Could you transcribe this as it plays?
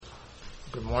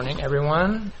Good morning,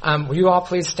 everyone. Will you all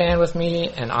please stand with me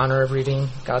in honor of reading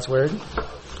God's Word?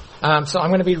 So I'm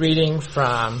going to be reading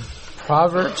from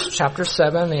Proverbs chapter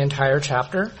 7, the entire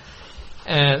chapter.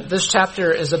 And this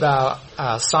chapter is about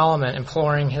Solomon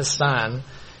imploring his son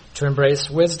to embrace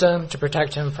wisdom, to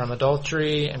protect him from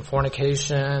adultery and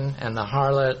fornication and the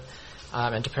harlot,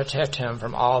 and to protect him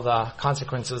from all the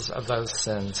consequences of those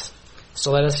sins.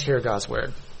 So let us hear God's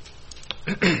Word.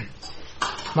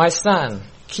 My son,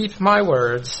 keep my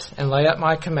words and lay up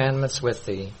my commandments with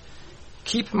thee.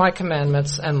 Keep my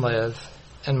commandments and live,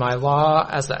 and my law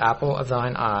as the apple of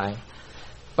thine eye.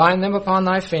 Bind them upon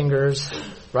thy fingers,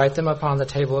 write them upon the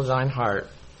table of thine heart.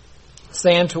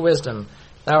 Say unto wisdom,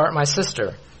 thou art my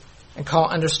sister, and call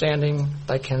understanding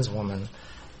thy kinswoman,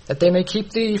 that they may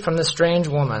keep thee from the strange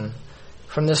woman,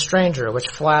 from the stranger which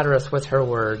flattereth with her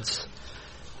words.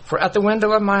 For at the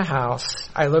window of my house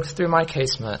I looked through my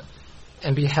casement,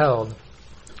 and beheld,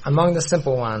 among the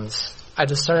simple ones, I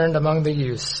discerned among the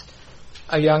youths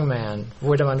a young man,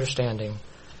 void of understanding,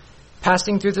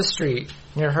 passing through the street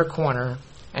near her corner,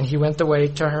 and he went the way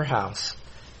to her house.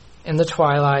 In the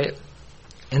twilight,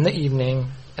 in the evening,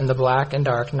 in the black and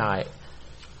dark night.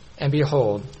 And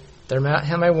behold, there met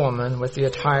him a woman with the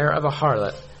attire of a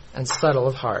harlot and subtle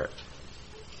of heart.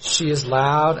 She is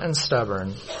loud and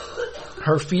stubborn.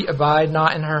 Her feet abide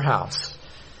not in her house.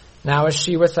 Now is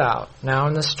she without, now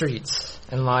in the streets,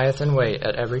 and lieth in wait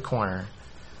at every corner.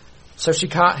 So she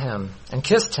caught him, and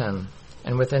kissed him,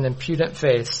 and with an impudent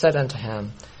face said unto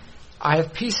him, I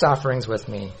have peace offerings with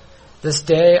me. This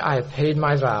day I have paid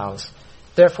my vows.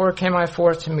 Therefore came I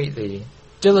forth to meet thee,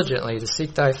 diligently to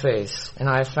seek thy face, and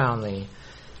I have found thee.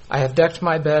 I have decked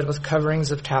my bed with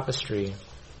coverings of tapestry,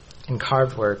 and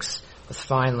carved works with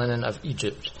fine linen of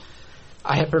Egypt.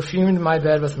 I have perfumed my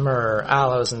bed with myrrh,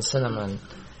 aloes, and cinnamon.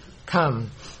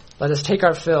 Come, let us take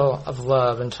our fill of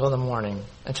love until the morning.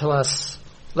 Let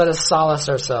us solace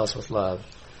ourselves with love.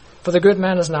 For the good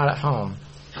man is not at home.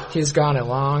 He has gone a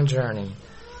long journey.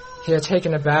 He had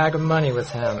taken a bag of money with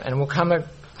him, and will come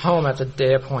home at the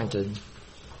day appointed.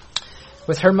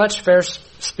 With her much fair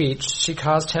speech she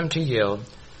caused him to yield.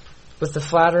 With the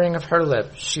flattering of her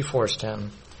lip she forced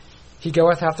him. He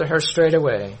goeth after her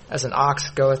straightway, as an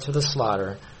ox goeth to the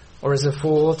slaughter, or as a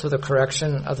fool to the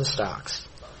correction of the stocks.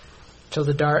 Till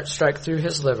the dart strike through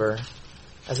his liver,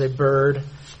 as a bird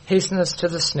hasteneth to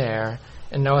the snare,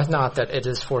 and knoweth not that it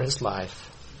is for his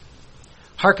life.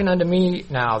 Hearken unto me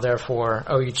now, therefore,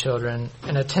 O ye children,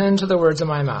 and attend to the words of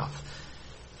my mouth.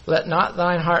 Let not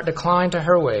thine heart decline to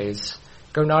her ways,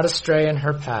 go not astray in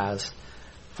her paths,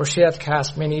 for she hath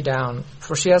cast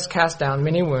down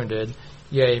many wounded,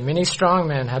 yea, many strong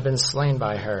men have been slain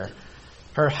by her.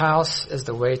 Her house is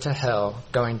the way to hell,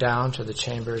 going down to the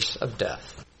chambers of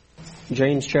death.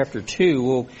 James chapter 2,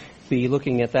 we'll be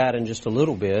looking at that in just a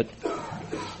little bit.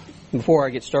 Before I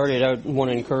get started, I want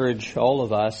to encourage all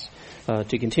of us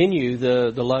to continue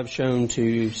the love shown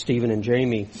to Stephen and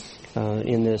Jamie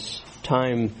in this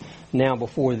time now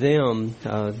before them.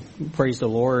 Praise the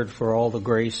Lord for all the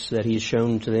grace that He's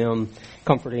shown to them,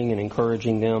 comforting and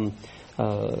encouraging them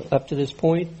up to this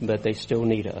point, but they still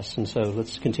need us. And so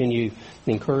let's continue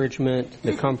the encouragement,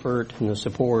 the comfort, and the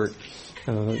support.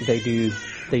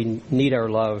 They need our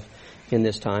love in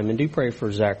this time. And do pray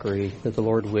for Zachary, that the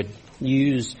Lord would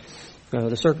use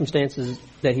the circumstances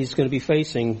that he's going to be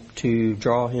facing to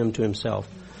draw him to Himself.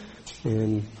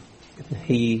 And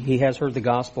he has heard the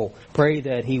gospel. Pray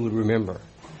that he would remember,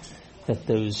 that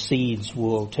those seeds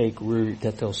will take root,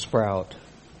 that they'll sprout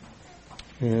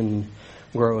and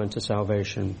grow into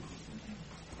salvation.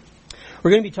 We're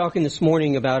going to be talking this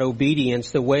morning about obedience,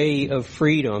 the way of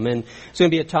freedom. And it's going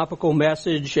to be a topical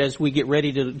message as we get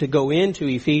ready to go into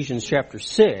Ephesians chapter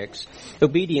 6.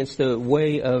 Obedience, the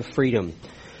way of freedom.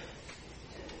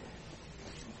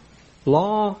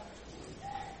 Law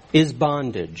is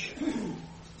bondage.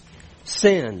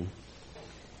 Sin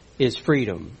is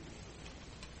freedom.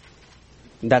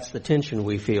 That's the tension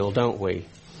we feel, don't we?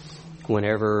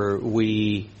 Whenever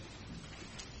we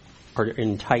are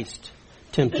enticed,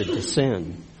 tempted to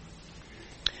sin.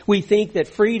 We think that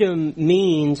freedom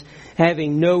means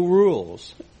having no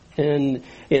rules. And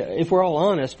if we're all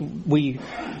honest, we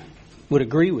would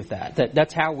agree with that.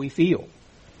 That's how we feel.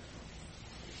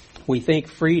 We think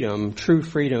freedom, true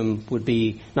freedom, would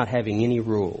be not having any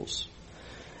rules.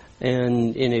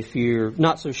 And if you're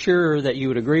not so sure that you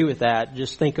would agree with that,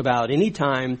 just think about any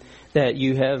time that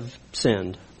you have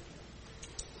sinned,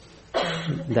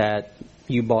 that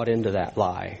you bought into that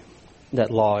lie, that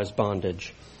law is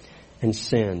bondage and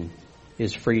sin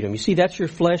is freedom. You see, that's your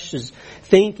flesh's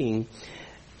thinking.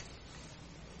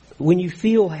 when you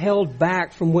feel held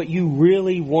back from what you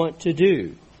really want to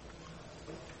do.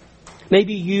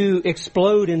 Maybe you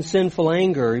explode in sinful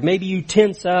anger. Maybe you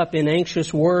tense up in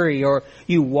anxious worry, or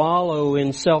you wallow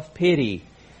in self-pity.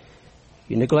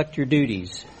 You neglect your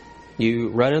duties. You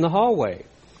run in the hallway.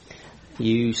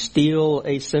 You steal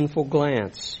a sinful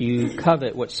glance. You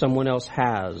covet what someone else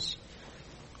has.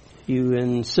 You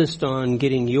insist on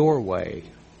getting your way.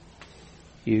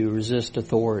 You resist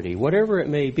authority. Whatever it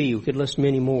may be, we could list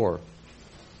many more.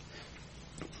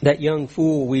 That young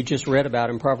fool we just read about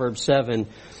in Proverbs 7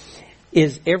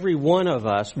 is every one of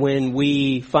us when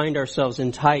we find ourselves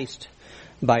enticed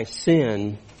by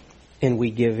sin and we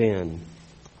give in.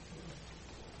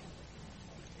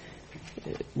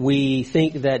 We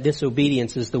think that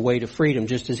disobedience is the way to freedom,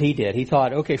 just as he did. He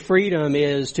thought, okay, freedom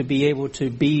is to be able to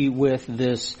be with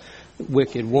this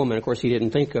wicked woman. Of course, he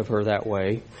didn't think of her that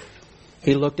way.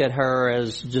 He looked at her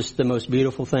as just the most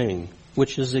beautiful thing,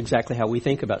 which is exactly how we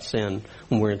think about sin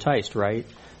when we're enticed, right?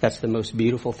 That's the most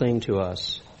beautiful thing to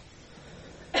us.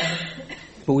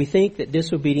 But we think that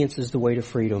disobedience is the way to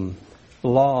freedom.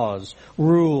 Laws,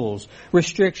 rules,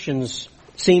 restrictions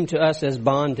seem to us as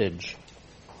bondage.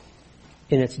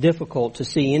 And it's difficult to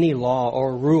see any law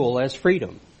or rule as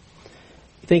freedom.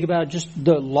 Think about just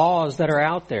the laws that are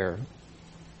out there.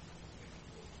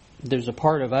 There's a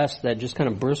part of us that just kind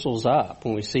of bristles up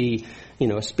when we see,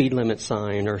 a speed limit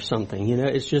sign or something.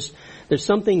 It's just, there's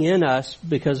something in us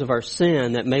because of our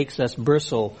sin that makes us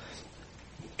bristle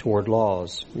toward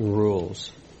laws and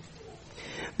rules.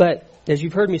 But as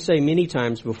you've heard me say many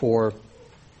times before,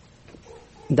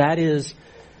 that is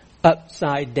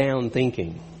upside down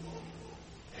thinking.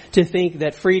 To think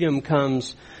that freedom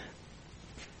comes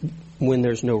when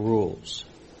there's no rules.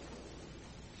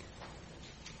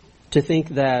 To think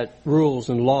that rules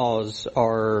and laws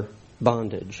are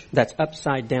bondage. That's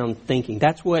upside down thinking.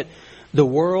 That's what the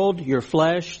world, your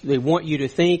flesh, they want you to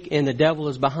think, and the devil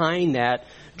is behind that,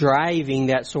 driving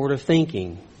that sort of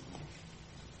thinking.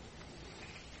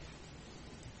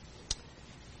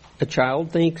 A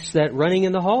child thinks that running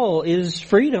in the hall is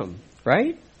freedom,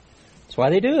 right? That's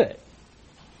why they do it.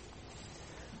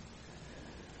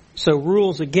 So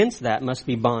rules against that must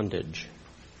be bondage,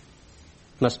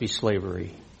 must be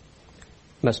slavery,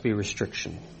 must be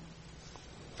restriction.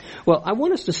 Well, I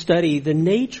want us to study the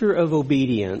nature of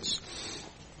obedience.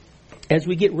 As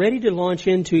we get ready to launch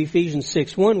into Ephesians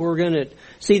 6:1, we're going to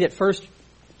see that first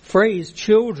phrase,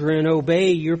 children,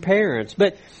 obey your parents.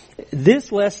 But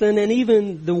this lesson, and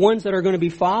even the ones that are going to be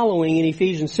following in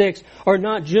Ephesians 6, are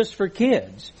not just for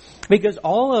kids. Because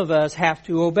all of us have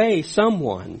to obey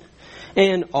someone.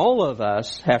 And all of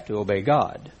us have to obey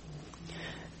God.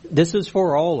 This is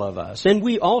for all of us. And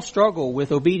we all struggle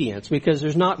with obedience because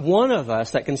there's not one of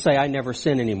us that can say, I never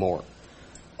sin anymore.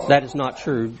 That is not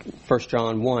true. 1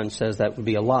 John 1 says that would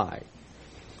be a lie.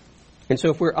 And so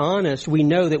if we're honest, we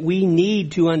know that we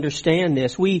need to understand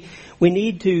this. We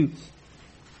need to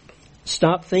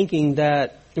stop thinking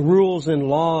that rules and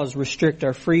laws restrict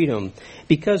our freedom.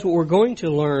 Because what we're going to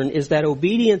learn is that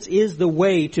obedience is the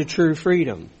way to true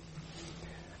freedom.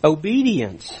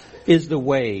 Obedience is the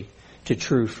way to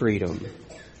true freedom.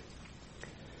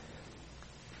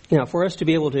 Now, for us to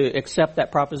be able to accept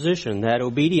that proposition, that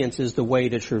obedience is the way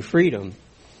to true freedom,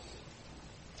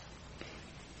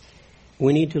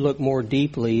 we need to look more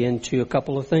deeply into a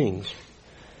couple of things.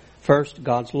 First,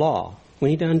 God's law. We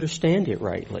need to understand it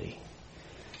rightly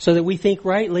so that we think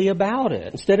rightly about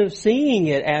it. Instead of seeing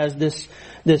it as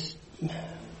this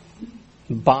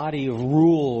body of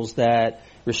rules that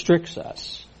restricts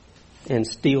us and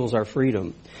steals our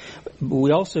freedom.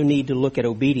 We also need to look at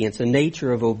obedience, the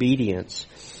nature of obedience.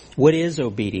 What is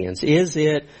obedience? Is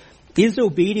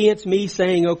obedience me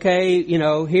saying, okay,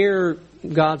 here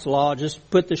God's law,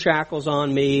 just put the shackles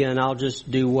on me and I'll just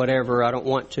do whatever I don't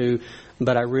want to,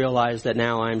 but I realize that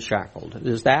now I'm shackled.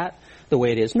 Is that the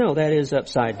way it is? No, that is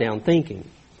upside down thinking.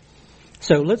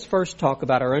 So let's first talk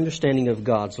about our understanding of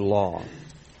God's law.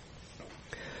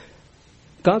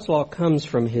 God's law comes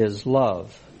from His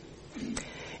love.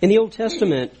 In the Old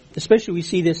Testament, especially we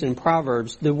see this in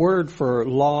Proverbs, the word for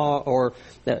law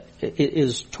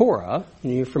is Torah.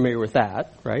 You're familiar with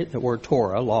that, right? The word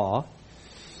Torah, law.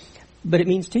 But it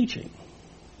means teaching.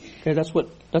 Okay, that's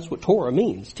what Torah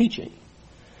means, teaching.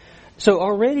 So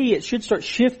already it should start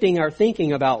shifting our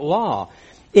thinking about law.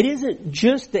 It isn't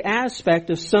just the aspect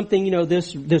of something,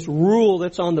 this rule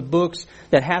that's on the books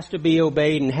that has to be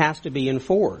obeyed and has to be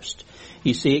enforced.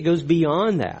 You see, it goes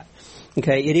beyond that.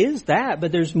 Okay, it is that,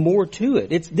 but there's more to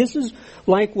it. This is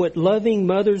like what loving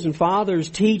mothers and fathers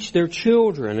teach their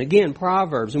children. Again,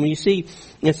 Proverbs. And when you see,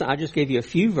 I just gave you a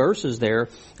few verses there.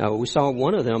 We saw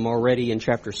one of them already in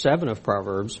chapter 7 of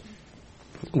Proverbs,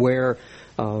 where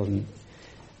the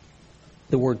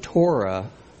word Torah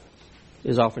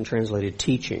is often translated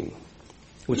teaching,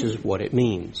 which is what it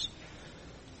means.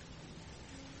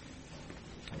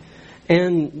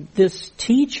 And this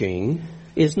teaching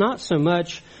is not so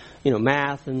much,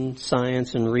 math and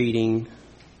science and reading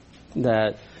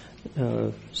that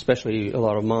especially a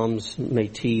lot of moms may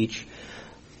teach.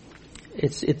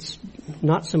 It's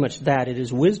not so much that. It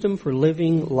is wisdom for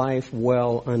living life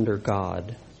well under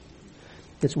God.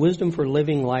 It's wisdom for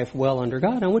living life well under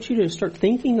God. I want you to start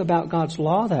thinking about God's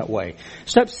law that way.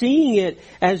 Stop seeing it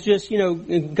as just,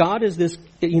 God is this,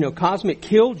 cosmic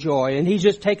killjoy and He's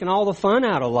just taking all the fun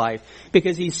out of life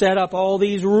because He set up all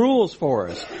these rules for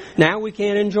us. Now we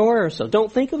can't enjoy ourselves.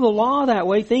 Don't think of the law that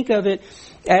way. Think of it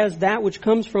as that which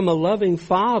comes from a loving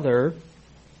Father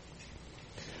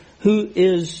who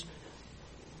is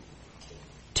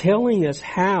telling us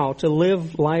how to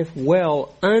live life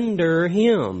well under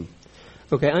Him.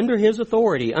 Okay, under His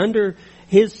authority, under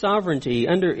His sovereignty,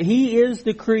 He is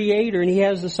the Creator and He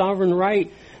has the sovereign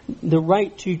right, the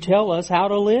right to tell us how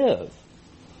to live.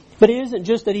 But it isn't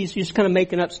just that He's just kind of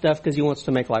making up stuff because He wants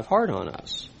to make life hard on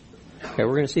us. Okay,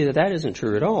 we're going to see that isn't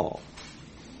true at all.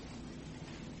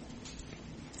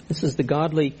 This is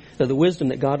the wisdom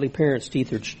that godly parents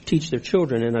teach their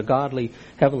children, and a godly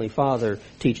Heavenly Father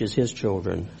teaches His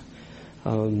children.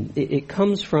 It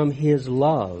comes from His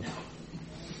love.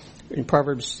 In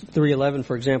Proverbs 3:11,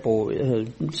 for example,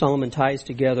 Solomon ties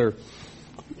together,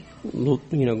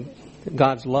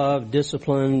 God's love,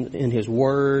 discipline in His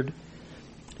Word.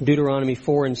 Deuteronomy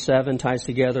 4:7 ties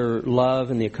together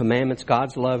love and the commandments,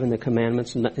 God's love and the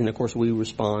commandments, and of course we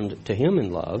respond to Him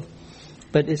in love.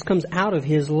 But it comes out of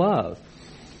His love.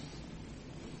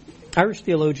 Irish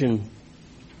theologian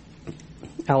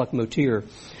Alec Motyer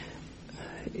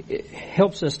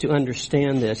helps us to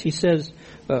understand this. He says,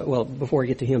 before I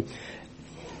get to him,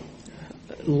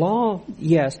 law,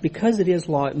 yes, because it is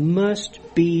law, it must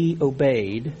be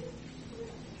obeyed.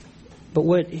 But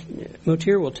what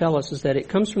Motyer will tell us is that it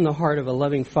comes from the heart of a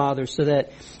loving Father so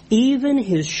that even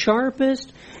His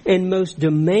sharpest and most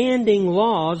demanding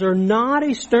laws are not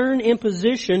a stern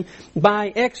imposition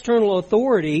by external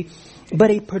authority, but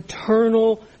a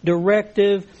paternal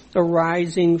directive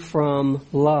arising from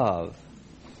love.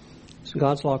 So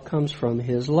God's law comes from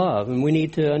His love, and we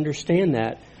need to understand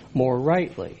that more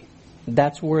rightly.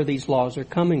 That's where these laws are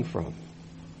coming from,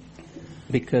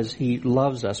 because He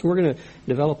loves us. We're going to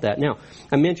develop that. Now,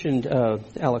 I mentioned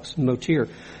Alex Motyer.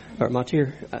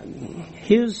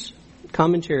 His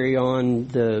commentary on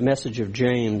the message of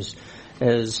James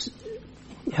has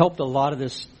helped a lot of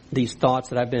these thoughts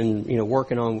that I've been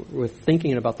working on with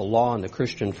thinking about the law and the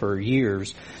Christian for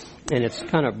years. And it's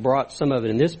kind of brought some of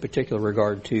it in this particular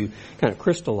regard to kind of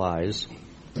crystallize.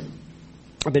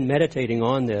 I've been meditating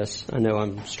on this. I know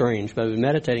I'm strange, but I've been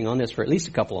meditating on this for at least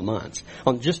a couple of months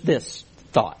on just this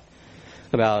thought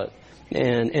about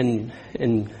and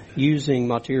using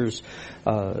Motyer's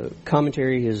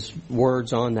commentary, his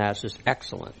words on that is just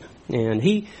excellent.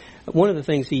 And one of the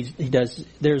things he does,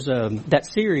 there's that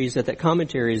series that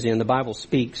commentary is in, The Bible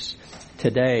Speaks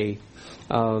Today,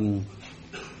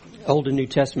 Old and New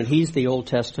Testament. He's the Old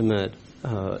Testament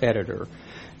editor.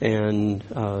 And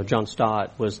John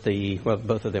Stott was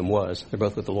both of them was. They're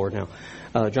both with the Lord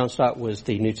now. John Stott was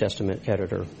the New Testament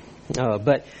editor.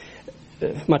 But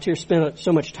Motyer spent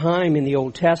so much time in the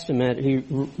Old Testament. He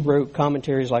wrote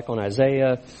commentaries like on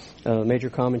Isaiah, major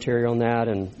commentary on that,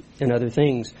 and other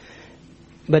things.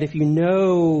 But if you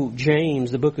know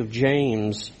James, the book of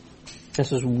James,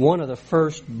 this is one of the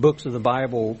first books of the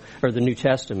Bible, or the New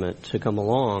Testament, to come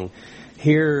along.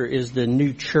 Here is the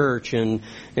new church, and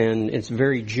it's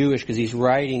very Jewish because he's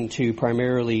writing to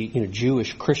primarily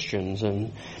Jewish Christians,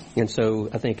 and so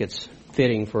I think it's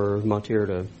fitting for Motyer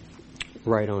to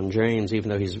write on James, even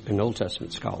though he's an Old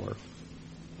Testament scholar.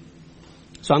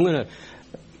 So I'm going to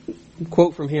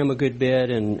quote from him a good bit,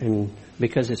 and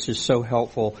because it's just so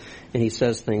helpful, and he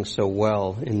says things so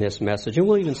well in this message. And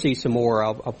we'll even see some more.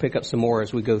 I'll pick up some more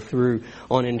as we go through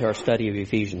on into our study of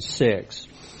Ephesians 6.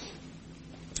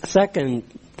 Second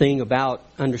thing about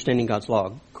understanding God's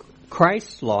law,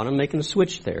 Christ's law, and I'm making a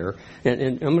switch there, and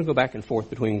I'm going to go back and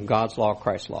forth between God's law and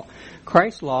Christ's law.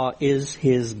 Christ's law is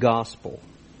His gospel.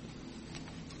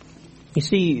 You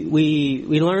see,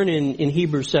 we learn in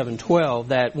Hebrews 7:12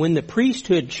 that when the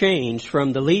priesthood changed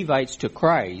from the Levites to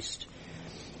Christ,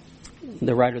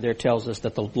 the writer there tells us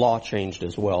that the law changed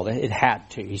as well. It had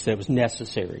to. He said it was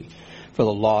necessary for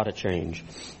the law to change.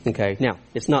 Okay, now,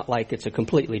 it's not like it's a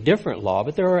completely different law,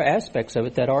 but there are aspects of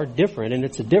it that are different, and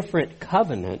it's a different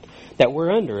covenant that we're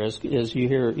under. As you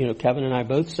hear, Kevin and I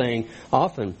both saying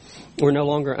often, we're no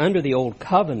longer under the old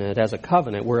covenant as a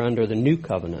covenant, we're under the new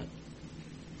covenant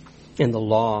and the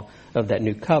law of that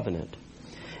new covenant.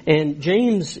 And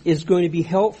James is going to be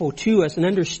helpful to us in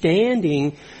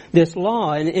understanding this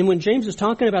law. And when James is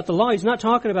talking about the law, he's not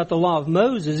talking about the law of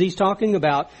Moses. He's talking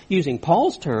about, using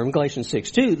Paul's term, Galatians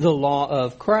 6:2, the law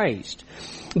of Christ.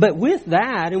 But with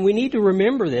that, and we need to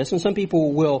remember this, and some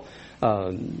people will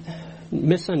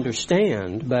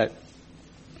misunderstand, but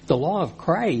the law of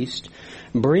Christ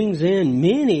brings in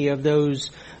many of those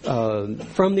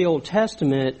from the Old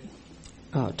Testament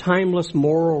timeless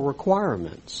moral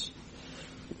requirements.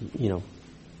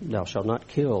 Thou shalt not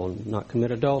kill, and not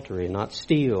commit adultery, and not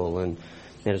steal, and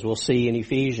as we'll see in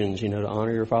Ephesians, to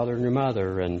honor your father and your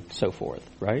mother, and so forth,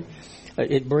 right?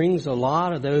 It brings a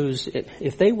lot of those,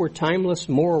 if they were timeless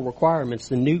moral requirements,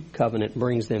 the new covenant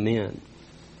brings them in.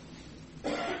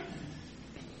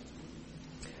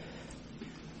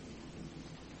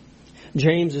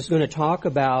 James is going to talk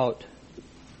about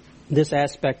this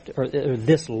aspect, or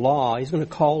this law. He's going to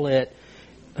call it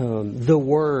the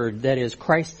Word, that is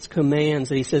Christ's commands,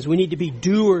 that he says we need to be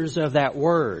doers of that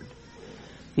Word,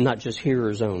 not just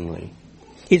hearers only.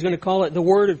 He's going to call it the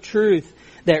Word of truth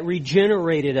that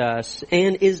regenerated us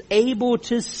and is able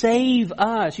to save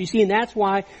us. You see, and that's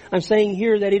why I'm saying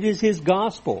here that it is His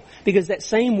gospel. Because that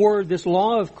same Word, this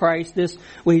law of Christ, he's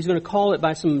going to call it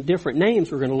by some different names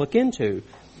we're going to look into.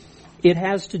 It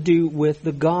has to do with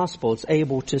the gospel. It's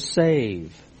able to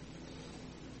save.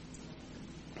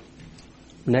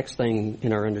 Next thing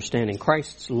in our understanding,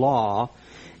 Christ's law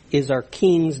is our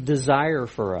King's desire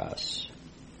for us.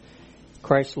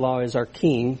 Christ's law is our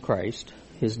King, Christ,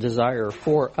 His desire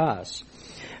for us.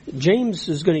 James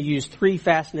is going to use three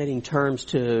fascinating terms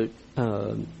to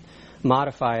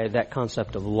modify that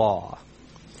concept of law.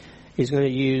 He's going to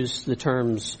use the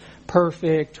terms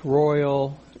perfect,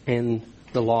 royal, and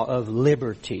the law of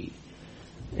liberty.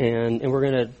 And we're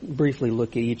going to briefly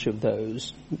look at each of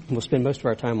those. We'll spend most of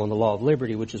our time on the law of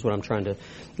liberty, which is what I'm trying to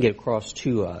get across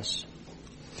to us.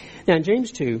 Now in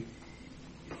James 2,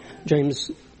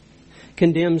 James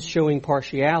condemns showing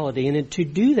partiality, and to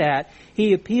do that,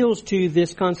 he appeals to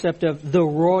this concept of the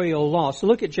royal law. So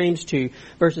look at James 2,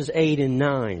 verses 8 and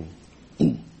 9.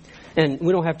 And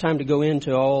we don't have time to go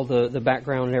into all the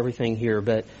background and everything here,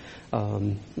 but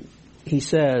he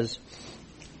says,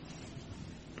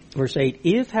 verse 8,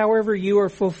 if, however, you are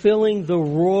fulfilling the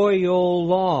royal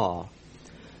law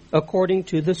according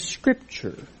to the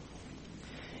Scripture,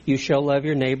 you shall love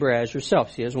your neighbor as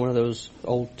yourself. See, it's one of those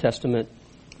Old Testament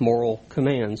moral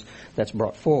commands that's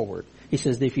brought forward. He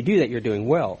says that if you do that, you're doing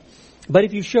well. But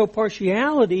if you show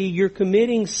partiality, you're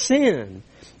committing sin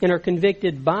and are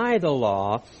convicted by the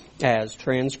law as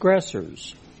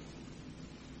transgressors.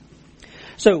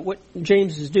 So what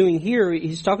James is doing here,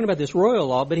 he's talking about this royal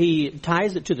law, but he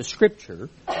ties it to the Scripture.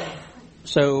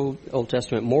 So Old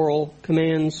Testament moral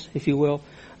commands, if you will,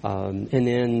 and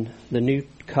then the New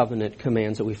Covenant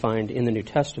commands that we find in the New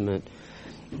Testament.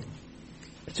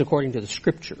 It's according to the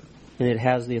Scripture, and it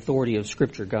has the authority of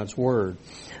Scripture, God's Word.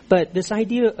 But this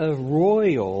idea of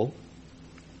royal,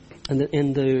 and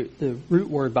the root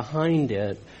word behind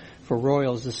it for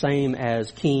royal is the same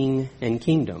as king and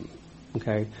kingdom.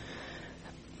 Okay?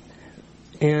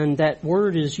 And that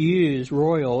word is used,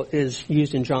 royal, is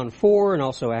used in John 4 and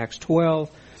also Acts 12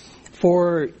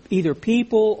 for either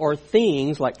people or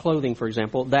things, like clothing, for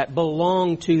example, that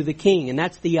belong to the king. And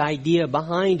that's the idea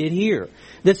behind it here.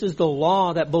 This is the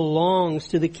law that belongs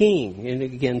to the king. And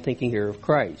again, thinking here of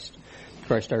Christ.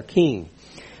 Christ our king.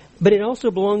 But it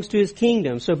also belongs to His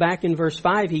kingdom. So back in verse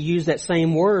 5, he used that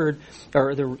same word,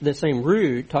 or the same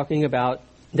root, talking about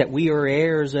that we are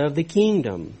heirs of the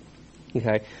kingdom.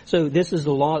 Okay, so this is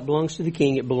the law. It belongs to the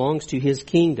king. It belongs to His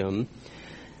kingdom.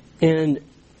 And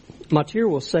Mottier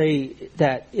will say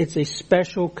that it's a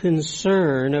special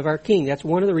concern of our king. That's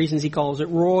one of the reasons he calls it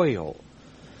royal.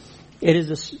 It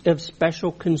is of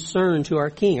special concern to our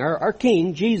king. Our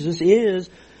king, Jesus, is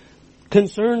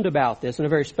concerned about this in a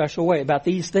very special way, about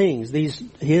these things,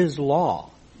 His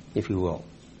law, if you will.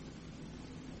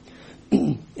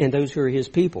 And those who are His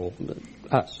people,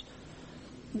 us.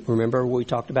 Remember what we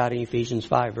talked about in Ephesians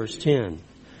 5, verse 10.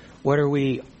 What are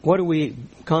we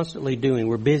constantly doing?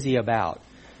 We're busy about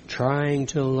trying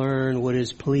to learn what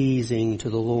is pleasing to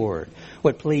the Lord,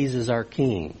 what pleases our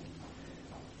King.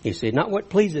 You see, not what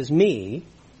pleases me,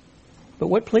 but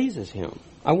what pleases Him.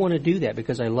 I want to do that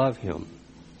because I love Him.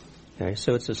 Okay,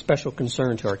 so it's a special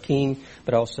concern to our King,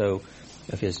 but also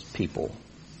of His people.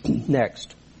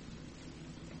 Next.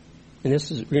 And we're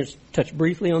going to touch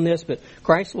briefly on this, but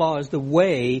Christ's law is the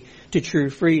way to true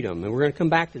freedom. And we're going to come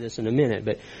back to this in a minute,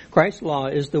 but Christ's law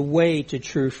is the way to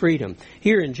true freedom.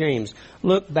 Here in James,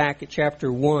 look back at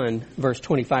chapter 1, verse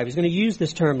 25. He's going to use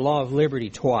this term law of liberty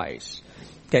twice.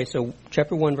 Okay, so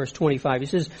chapter 1, verse 25, he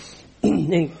says,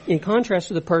 in contrast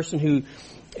to the person who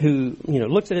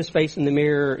looks at his face in the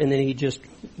mirror and then he just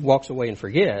walks away and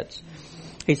forgets,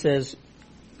 he says,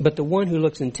 but the one who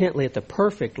looks intently at the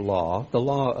perfect law, the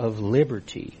law of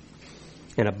liberty,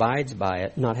 and abides by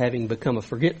it, not having become a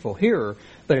forgetful hearer,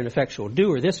 but an effectual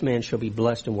doer, this man shall be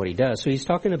blessed in what he does. So he's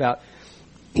talking about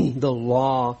the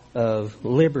law of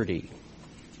liberty.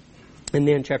 And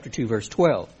then chapter 2, verse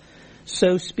 12.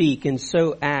 So speak and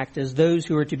so act as those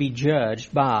who are to be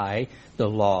judged by the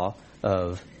law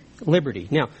of liberty.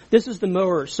 Now, this is the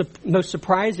most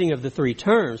surprising of the three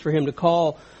terms for him to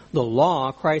call the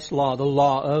law, Christ's law, the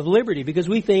law of liberty, because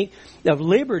we think of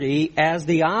liberty as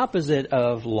the opposite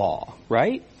of law,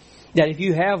 right? That if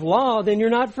you have law, then you're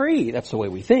not free. That's the way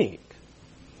we think.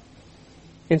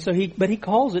 And so he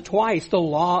calls it twice the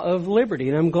law of liberty.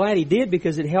 And I'm glad he did,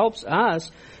 because it helps us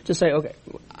to say, okay,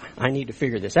 I need to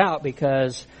figure this out,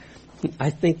 because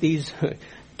I think these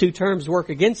two terms work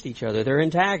against each other. They're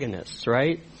antagonists,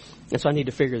 right? And so I need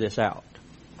to figure this out.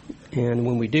 And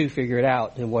when we do figure it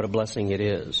out, then what a blessing it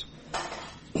is.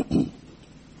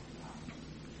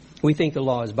 We think the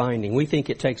law is binding. We think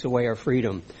it takes away our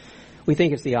freedom. We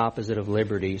think it's the opposite of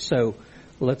liberty. So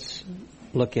let's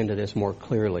look into this more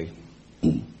clearly.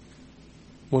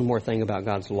 One more thing about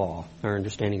God's law, our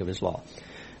understanding of His law.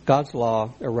 God's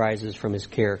law arises from His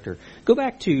character. Go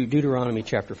back to Deuteronomy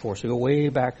chapter 4. So go way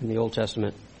back in the Old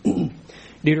Testament.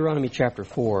 Deuteronomy chapter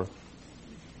 4.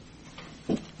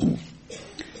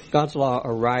 God's law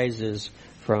arises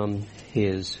from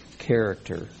His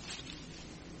character.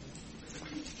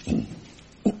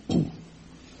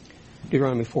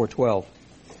 Deuteronomy 4:12.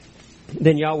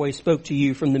 Then Yahweh spoke to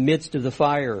you from the midst of the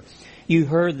fire. You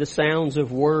heard the sounds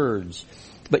of words,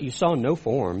 but you saw no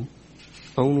form,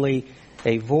 only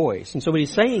a voice. And so what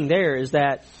he's saying there is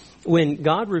that when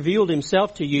God revealed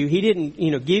Himself to you, He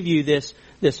didn't, give you this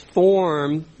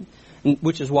form,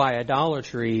 which is why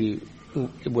idolatry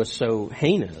was so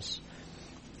heinous,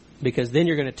 because then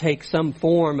you're going to take some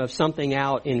form of something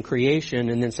out in creation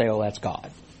and then say, oh, that's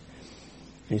God.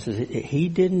 And He says He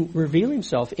didn't reveal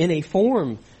Himself in a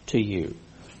form to you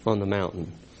on the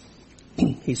mountain.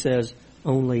 He says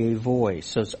only a voice.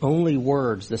 So it's only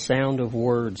words, the sound of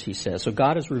words, he says. So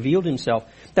God has revealed Himself.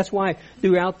 That's why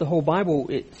throughout the whole Bible,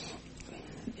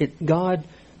 the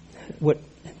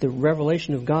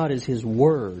revelation of God is His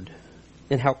Word,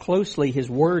 and how closely His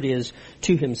Word is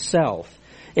to Himself.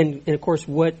 And of course,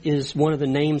 what is one of the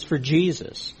names for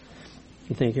Jesus?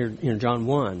 You think here in John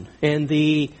 1.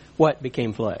 And what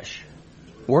became flesh?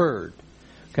 Word.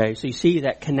 Okay, so you see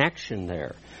that connection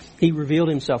there. He revealed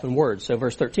Himself in words. So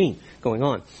verse 13, going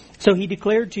on. So He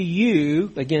declared to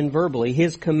you, again verbally,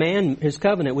 His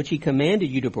covenant, which He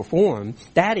commanded you to perform.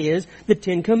 That is, the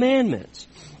 10 Commandments.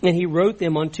 And He wrote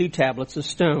them on 2 tablets of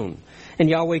stone. And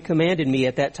Yahweh commanded me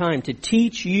at that time to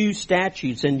teach you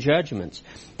statutes and judgments,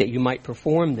 that you might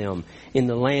perform them in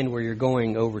the land where you're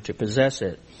going over to possess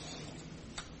it.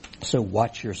 So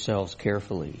watch yourselves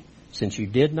carefully, since you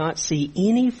did not see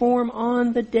any form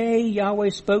on the day Yahweh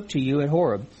spoke to you at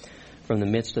Horeb from the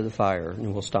midst of the fire.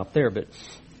 And we'll stop there. But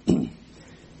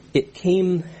it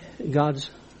came, God's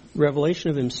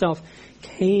revelation of Himself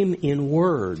came in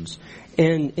words.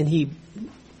 And He,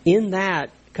 in that,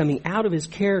 coming out of His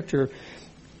character,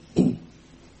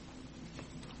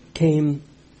 came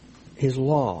His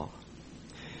law.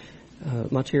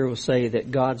 Matir will say that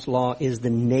God's law is the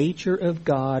nature of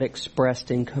God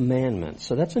expressed in commandments.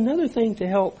 So that's another thing to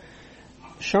help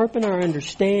sharpen our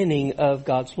understanding of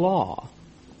God's law.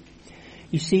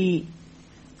 You see,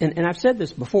 and I've said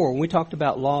this before, when we talked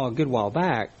about law a good while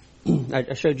back,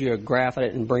 I showed you a graph, I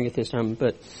didn't bring it this time,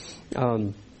 but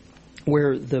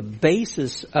where the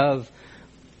basis of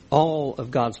all of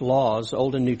God's laws,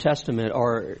 Old and New Testament,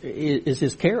 is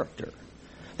His character.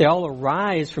 They all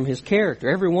arise from His character,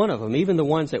 every one of them, even the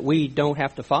ones that we don't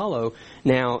have to follow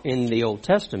now in the Old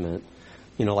Testament,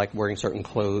 like wearing certain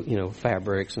clothes,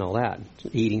 fabrics and all that,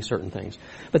 eating certain things.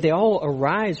 But they all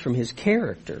arise from His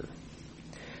character.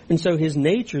 And so His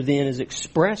nature then is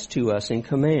expressed to us in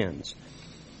commands.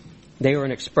 They are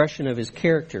an expression of His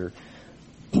character.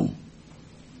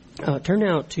 Turn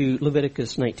now to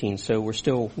Leviticus 19. So we're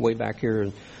still way back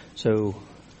here. So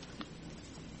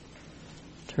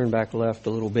turn back left a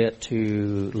little bit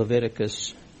to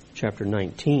Leviticus chapter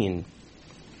 19.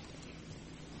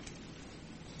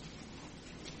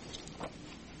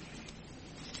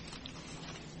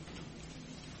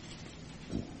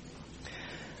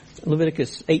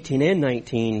 Leviticus 18 and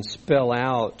 19 spell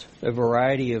out a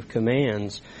variety of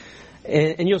commands.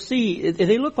 And you'll see,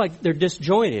 they look like they're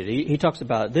disjointed. He talks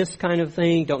about this kind of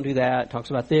thing, don't do that.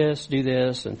 Talks about this, do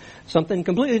this. And something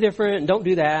completely different, don't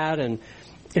do that. And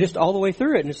just all the way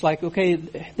through it. And it's like, okay,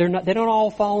 they don't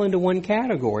all fall into one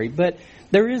category. But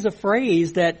there is a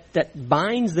phrase that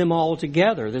binds them all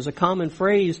together. There's a common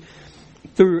phrase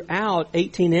throughout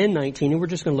 18 and 19. And we're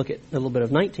just going to look at a little bit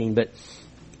of 19. But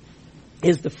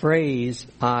is the phrase,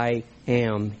 I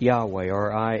am Yahweh,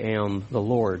 or I am the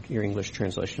Lord, your English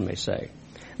translation may say.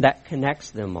 That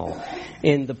connects them all.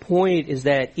 And the point is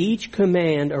that each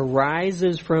command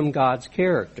arises from God's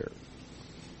character.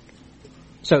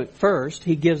 So first,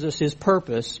 he gives us his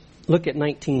purpose. Look at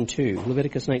 19:2,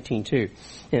 Leviticus 19:2,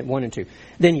 1 and 2.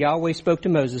 Then Yahweh spoke to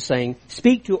Moses, saying,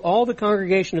 Speak to all the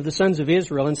congregation of the sons of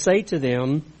Israel, and say to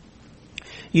them,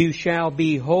 You shall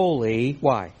be holy.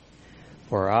 Why?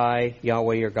 For I,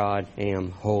 Yahweh your God, am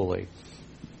holy.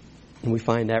 And we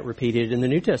find that repeated in the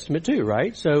New Testament too,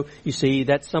 right? So you see,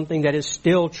 that's something that is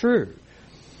still true.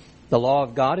 The law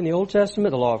of God in the Old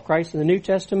Testament, the law of Christ in the New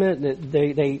Testament,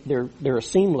 they're a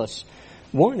seamless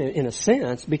one in a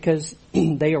sense, because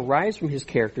they arise from his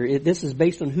character. This is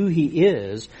based on who he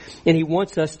is, and he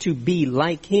wants us to be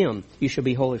like him. You shall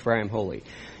be holy, for I am holy.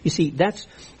 You see, that's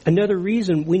another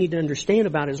reason we need to understand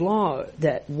about his law,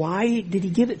 that why did he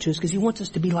give it to us? Because he wants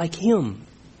us to be like him.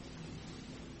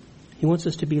 He wants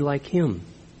us to be like him.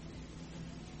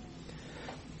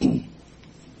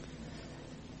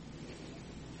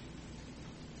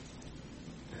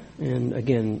 And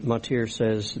again, Mottier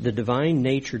says, the divine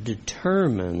nature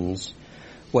determines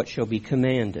what shall be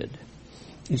commanded.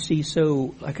 You see,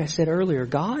 so, like I said earlier,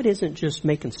 God isn't just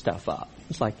making stuff up.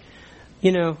 It's like,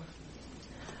 you know,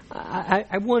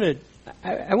 I want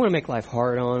to make life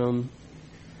hard on them.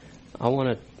 I want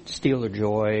to steal their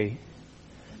joy.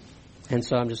 And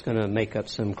so I'm just going to make up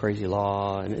some crazy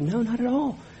law. And no, not at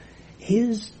all.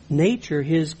 His nature,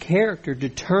 his character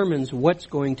determines what's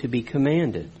going to be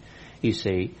commanded, you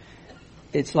see.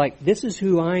 It's like, this is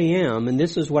who I am, and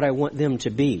this is what I want them to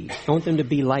be. I want them to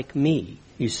be like me,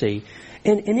 you see.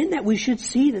 And in that we should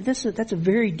see that that's a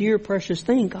very dear, precious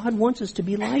thing. God wants us to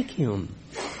be like him.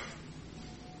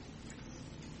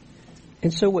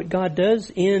 And so what God does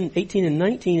in 18 and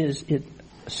 19 is,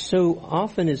 so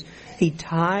often is, he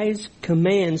ties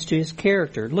commands to his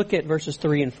character. Look at verses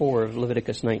 3 and 4 of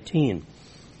Leviticus 19.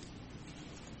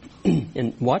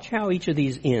 And watch how each of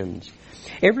these ends.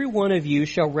 Every one of you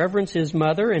shall reverence his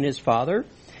mother and his father,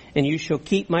 and you shall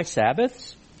keep my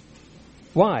Sabbaths.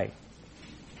 Why?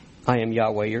 I am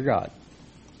Yahweh your God.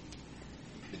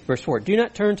 Verse 4. Do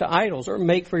not turn to idols or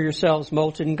make for yourselves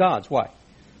molten gods. Why?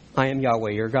 I am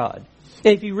Yahweh your God.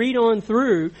 And if you read on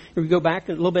through, if you go back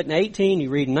a little bit in 18, you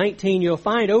read 19, you'll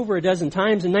find over a dozen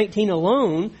times in 19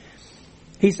 alone,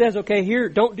 he says, okay, here,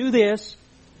 don't do this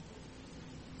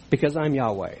because I'm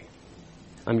Yahweh.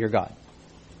 I'm your God.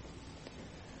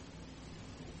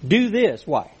 Do this.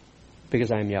 Why?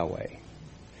 Because I am Yahweh. And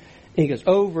he goes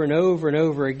over and over and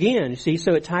over again. You see,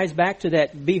 so it ties back to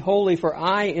that, be holy for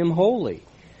I am holy.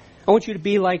 I want you to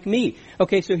be like me.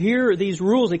 Okay, so here are these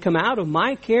rules that come out of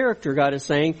my character, God is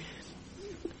saying.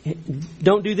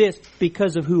 Don't do this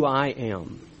because of who I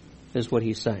am, is what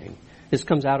he's saying. This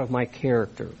comes out of my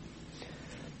character.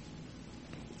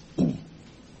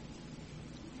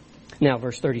 Now,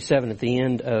 verse 37 at the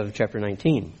end of chapter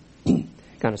 19,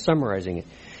 kind of summarizing it.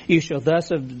 You shall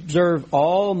thus observe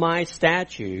all my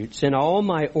statutes and all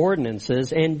my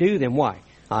ordinances and do them. Why?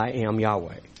 I am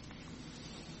Yahweh.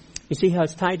 You see how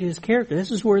it's tied to his character.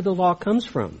 This is where the law comes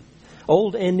from.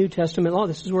 Old and New Testament law,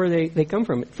 this is where they come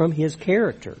from his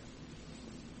character.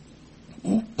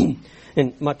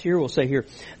 And Mottier will say here,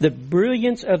 the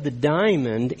brilliance of the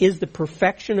diamond is the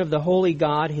perfection of the holy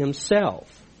God himself.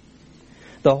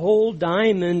 The whole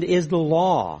diamond is the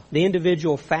law. The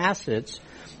individual facets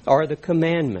are the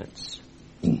commandments.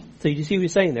 So you see what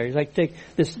he's saying there? He's like, take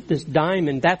this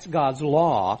diamond, that's God's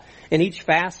law. And each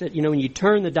facet, you know, when you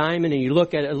turn the diamond and you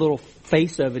look at a little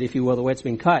face of it, if you will, the way it's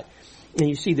been cut, and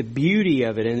you see the beauty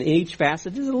of it, and each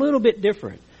facet is a little bit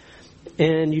different.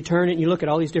 And you turn it and you look at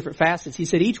all these different facets. He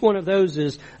said each one of those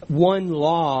is one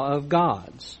law of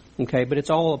God's. Okay, but it's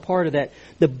all a part of that,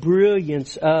 the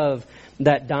brilliance of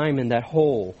that diamond, that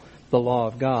whole, the law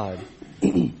of God.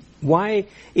 Why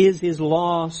is his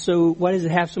law why does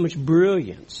it have so much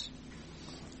brilliance?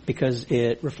 Because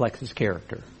it reflects his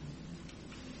character.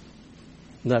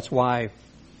 That's why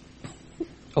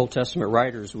Old Testament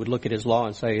writers would look at his law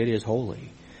and say, it is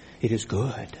holy. It is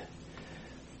good.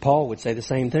 Paul would say the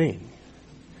same thing.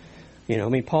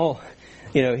 Paul,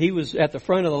 he was at the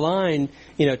front of the line,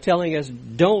 telling us,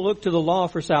 don't look to the law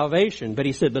for salvation. But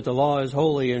he said, but the law is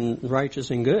holy and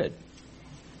righteous and good.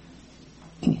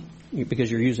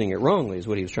 Because you're using it wrongly is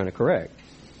what he was trying to correct.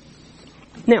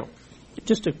 Now,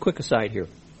 just a quick aside here.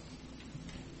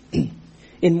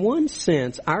 In one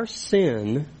sense, our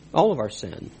sin, all of our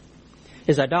sin,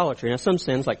 is idolatry. Now, some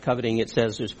sins, like coveting, it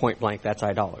says just point blank, that's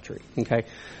idolatry. Okay?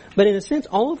 But in a sense,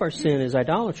 all of our sin is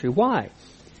idolatry. Why?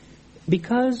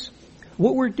 Because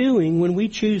what we're doing when we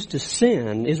choose to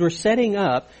sin is we're setting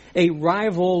up a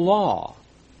rival law.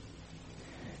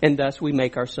 And thus we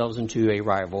make ourselves into a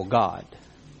rival God.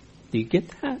 Do you get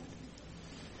that?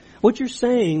 What you're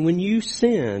saying when you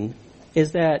sin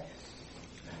is that,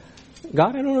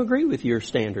 God, I don't agree with your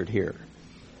standard here.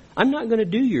 I'm not going to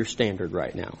do your standard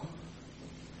right now.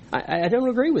 I don't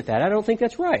agree with that. I don't think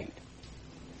that's right.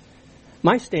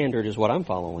 My standard is what I'm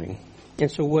following.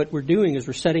 And so what we're doing is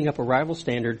we're setting up a rival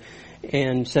standard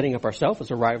and setting up ourselves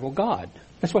as a rival God.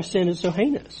 That's why sin is so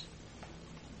heinous.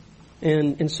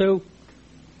 And so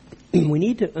we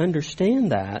need to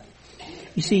understand that.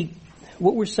 You see,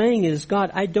 what we're saying is,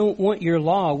 God, I don't want your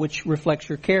law which reflects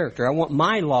your character. I want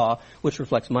my law which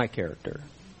reflects my character.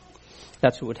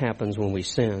 That's what happens when we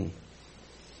sin.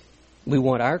 We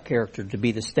want our character to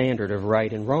be the standard of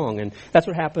right and wrong. And that's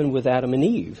what happened with Adam and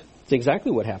Eve. It's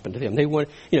exactly what happened to them. They want,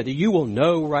 you will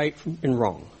know right and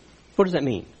wrong. What does that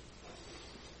mean?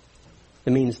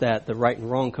 It means that the right and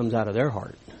wrong comes out of their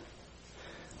heart.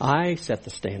 I set the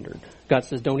standard. God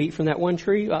says, don't eat from that one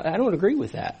tree. I don't agree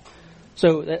with that.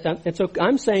 So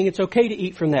I'm saying it's okay to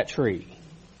eat from that tree.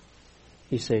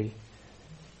 You see,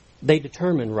 they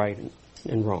determine right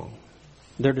and wrong.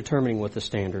 They're determining what the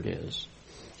standard is.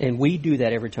 And we do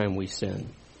that every time we sin.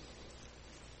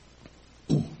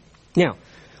 Now,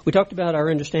 we talked about our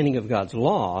understanding of God's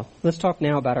law. Let's talk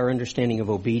now about our understanding of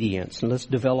obedience, and let's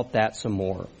develop that some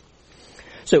more.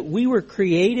 So we were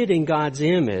created in God's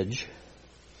image.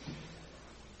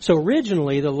 So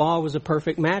originally, the law was a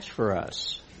perfect match for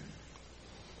us.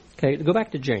 Okay, go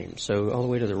back to James. So all the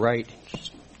way to the right,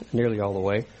 just nearly all the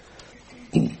way.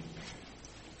 Go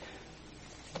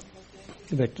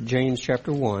back to James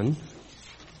chapter 1.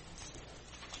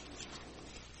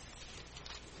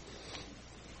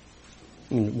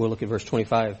 And we'll look at verse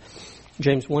 25.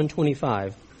 James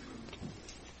 1:25.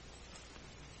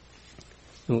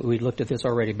 We looked at this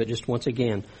already, but just once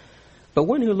again. But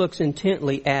one who looks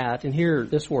intently at, and here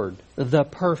this word, the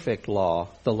perfect law,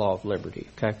 the law of liberty.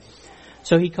 Okay,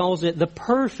 so he calls it the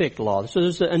perfect law. So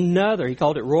there's another. He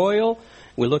called it royal.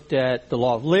 We looked at the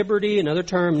law of liberty, another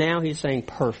term. Now he's saying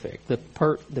perfect, the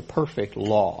perfect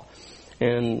law.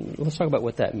 And let's talk about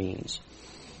what that means.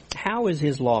 How is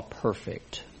his law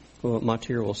perfect? Well,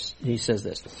 Matir, he says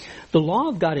this. The law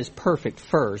of God is perfect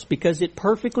first because it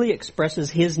perfectly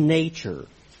expresses his nature.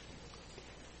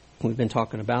 We've been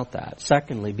talking about that.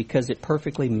 Secondly, because it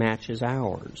perfectly matches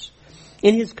ours.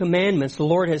 In his commandments, the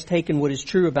Lord has taken what is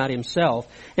true about himself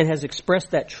and has expressed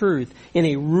that truth in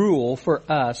a rule for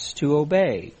us to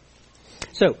obey.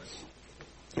 So,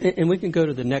 and we can go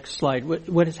to the next slide.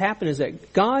 What has happened is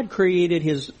that God created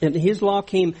his law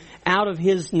came out of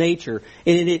his nature,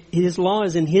 and his law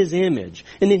is in his image.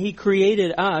 And then he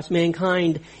created us,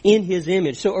 mankind, in his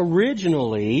image. So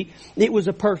originally, it was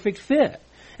a perfect fit.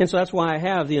 And so that's why I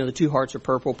have, the two hearts are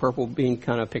purple being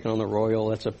kind of picking on the royal.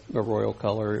 That's a royal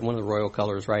color, one of the royal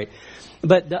colors, right?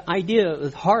 But the idea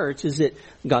of hearts is that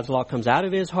God's law comes out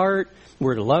of his heart.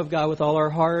 We're to love God with all our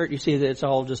heart. You see that it's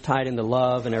all just tied into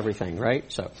love and everything, right?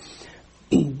 So,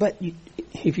 but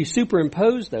if you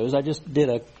superimpose those, I just did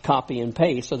a copy and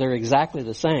paste, so they're exactly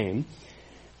the same.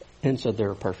 And so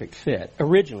they're a perfect fit.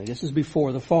 Originally, this is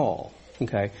before the fall.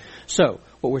 Okay, so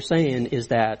what we're saying is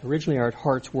that originally our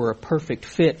hearts were a perfect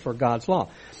fit for God's law.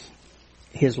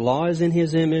 His law is in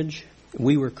his image.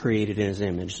 We were created in his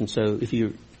image. And so if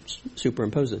you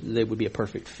superimpose it, they would be a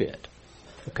perfect fit.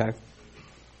 Okay?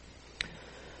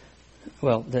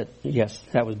 Well, that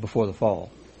was before the fall.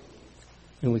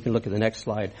 And we can look at the next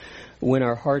slide. When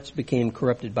our hearts became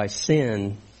corrupted by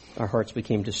sin, our hearts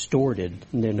became distorted,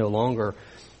 and they're no longer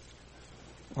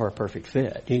are a perfect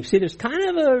fit. You can see there's kind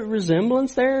of a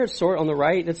resemblance there. It's on the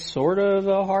right, it's sort of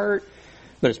a heart,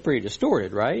 but it's pretty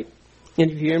distorted, right? And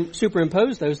if you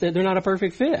superimpose those, they're not a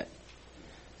perfect fit.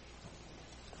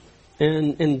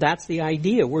 And that's the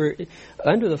idea.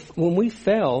 When we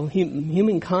fell,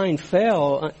 humankind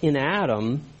fell in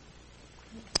Adam,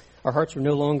 our hearts were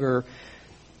no longer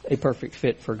a perfect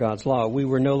fit for God's law. We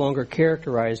were no longer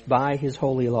characterized by His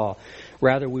holy law.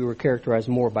 Rather, we were characterized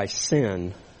more by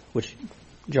sin, which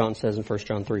John says in 1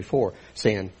 John 3:4,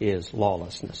 sin is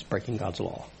lawlessness, breaking God's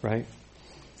law, right?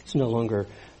 It's no longer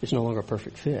a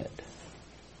perfect fit.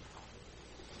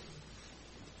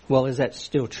 Well, is that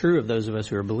still true of those of us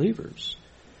who are believers?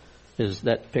 Is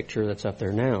that picture that's up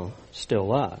there now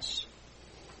still us?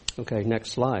 Okay,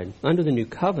 next slide. Under the new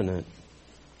covenant,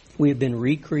 we have been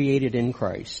recreated in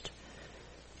Christ.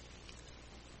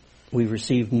 We've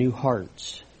received new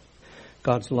hearts.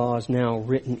 God's law is now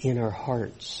written in our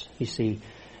hearts. You see,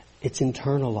 it's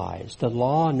internalized. The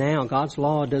law now, God's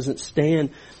law doesn't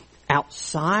stand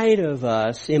outside of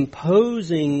us,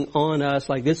 imposing on us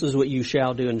like this is what you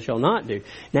shall do and shall not do.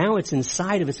 Now it's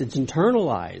inside of us. It's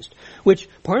internalized. Which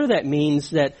part of that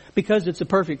means that because it's a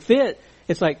perfect fit,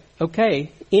 it's like,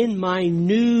 okay, in my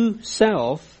new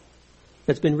self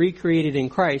that's been recreated in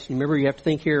Christ. And remember, you have to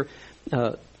think here,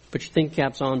 put your think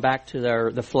caps on back to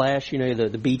the flesh, the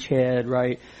beachhead,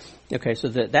 right? Okay, so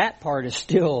that part is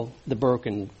still the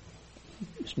broken,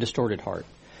 distorted heart.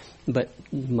 But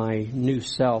my new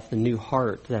self, the new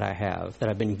heart that I have, that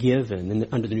I've been given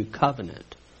under the new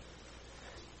covenant,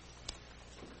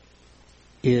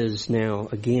 is now,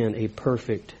 again, a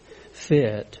perfect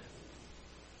fit.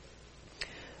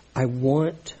 I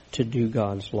want to do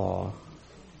God's law.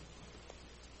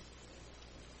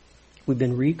 We've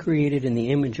been recreated in the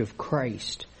image of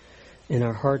Christ, and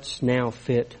our hearts now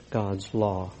fit God's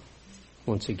law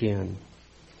once again.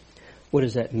 What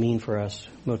does that mean for us?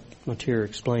 Motyer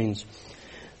explains.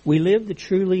 We live the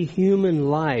truly human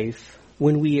life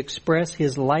when we express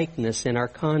His likeness in our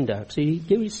conduct. So you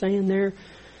get what he's saying there?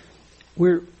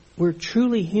 We're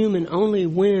truly human only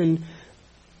when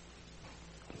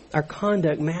our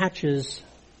conduct matches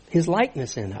His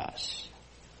likeness in us.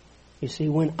 You see,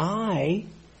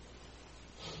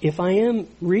 if I am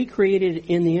recreated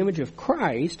in the image of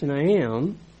Christ, and I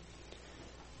am,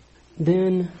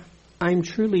 then I'm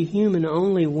truly human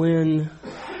only when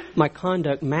my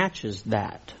conduct matches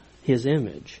that, His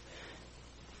image,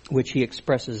 which He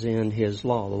expresses in His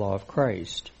law, the law of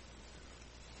Christ.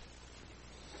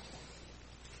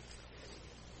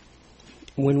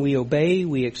 When we obey,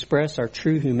 we express our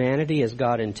true humanity as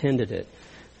God intended it.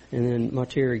 And then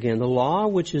Motyer again, the law,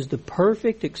 which is the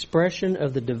perfect expression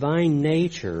of the divine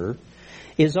nature,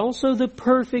 is also the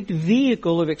perfect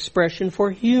vehicle of expression for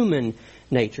human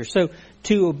nature. So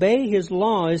to obey His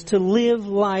law is to live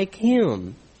like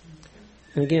Him.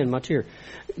 And again, Motyer,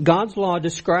 God's law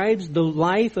describes the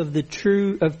life of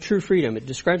true freedom. It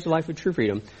describes the life of true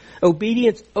freedom.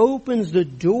 Obedience opens the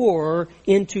door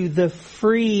into the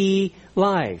free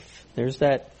life. There's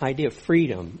that idea of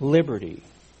freedom, liberty.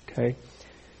 Okay?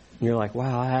 And you're like,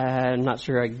 wow, I'm not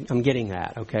sure I'm getting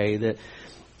that. Okay? That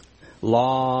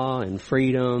law and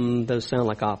freedom, those sound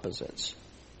like opposites.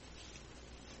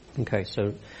 Okay,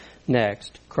 so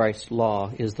next, Christ's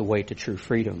law is the way to true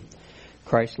freedom.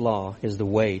 Christ's law is the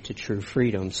way to true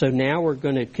freedom. So now we're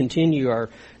going to continue our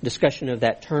discussion of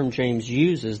that term James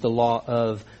uses, the law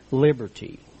of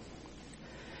liberty.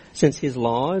 Since His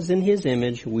law is in His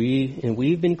image,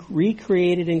 we've been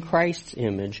recreated in Christ's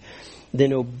image,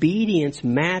 then obedience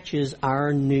matches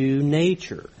our new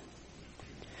nature.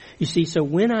 You see, so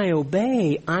when I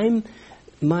obey,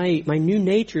 my new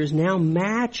nature is now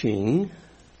matching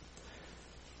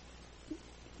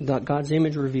God's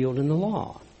image revealed in the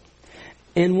law.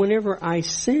 And whenever I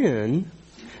sin,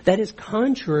 that is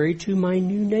contrary to my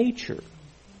new nature.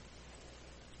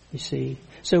 You see?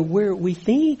 So where we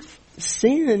think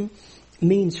sin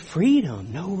means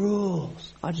freedom, no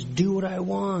rules, I just do what I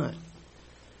want,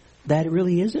 that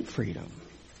really isn't freedom.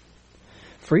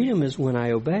 Freedom is when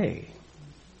I obey.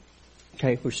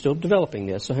 Okay, we're still developing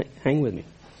this, so hang with me.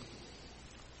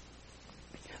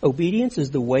 Obedience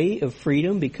is the way of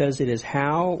freedom because it is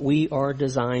how we are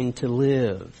designed to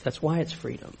live. That's why it's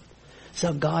freedom. It's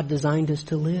how God designed us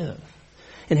to live.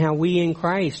 And how we in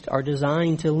Christ are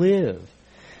designed to live.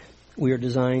 We are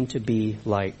designed to be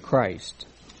like Christ.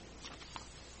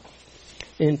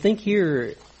 And think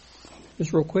here,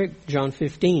 just real quick, John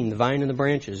 15, the vine and the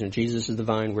branches. And Jesus is the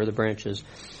vine, we're the branches.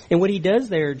 And what He does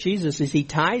there, Jesus, is He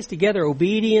ties together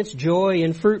obedience, joy,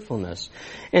 and fruitfulness.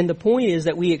 And the point is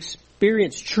that we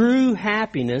experience true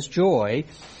happiness, joy,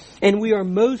 and we are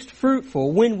most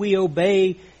fruitful when we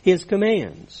obey His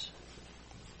commands.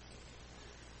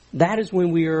 That is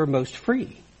when we are most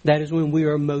free. That is when we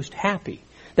are most happy.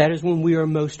 That is when we are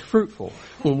most fruitful,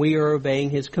 when we are obeying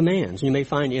His commands. You may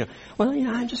find,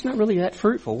 I'm just not really that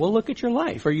fruitful. Well, look at your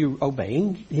life. Are you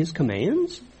obeying His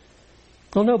commands?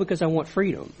 Well, no, because I want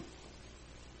freedom.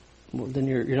 well, then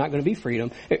you're not going to be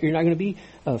freedom. You're not going to be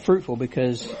fruitful,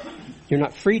 because you're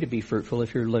not free to be fruitful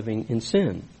if you're living in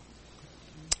sin.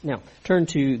 Now, turn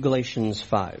to Galatians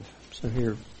 5. So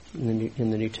here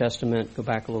in the New Testament, go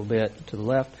back a little bit to the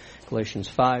left, Galatians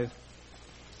 5.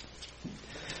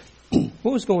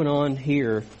 What was going on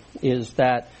here is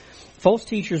that false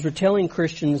teachers were telling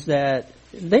Christians that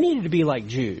they needed to be like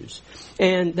Jews.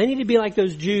 And they needed to be like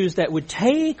those Jews that would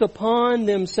take upon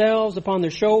themselves, upon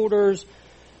their shoulders,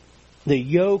 the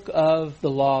yoke of the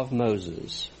law of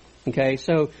Moses. Okay,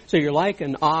 so you're like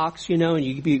an ox, and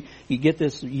you get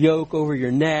this yoke over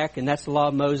your neck, and that's the law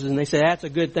of Moses, and they say that's a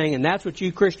good thing, and that's what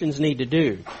you Christians need to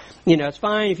do. It's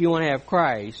fine if you want to have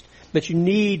Christ, but you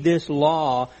need this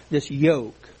law, this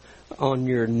yoke on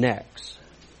your necks.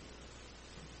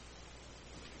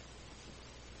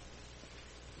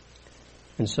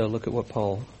 And so look at what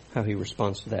how he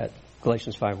responds to that.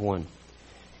 Galatians 5:1.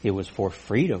 It was for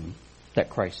freedom that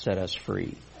Christ set us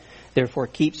free. Therefore,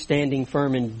 keep standing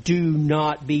firm and do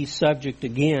not be subject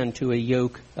again to a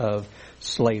yoke of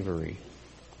slavery.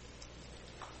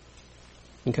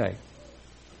 Okay.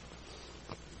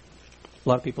 A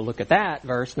lot of people look at that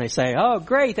verse and they say, oh,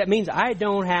 great, that means I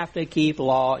don't have to keep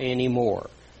law anymore.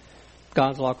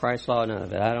 God's law, Christ's law, none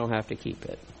of it. I don't have to keep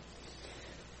it.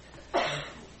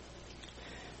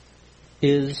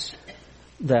 Is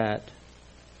that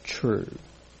true?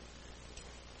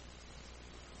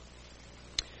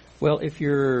 Well, does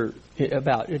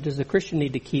the Christian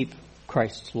need to keep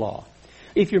Christ's law?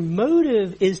 If your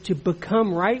motive is to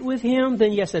become right with Him,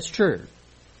 then yes, that's true.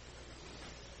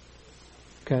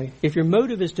 Okay? If your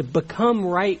motive is to become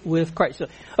right with Christ. So,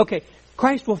 okay,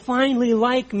 Christ will finally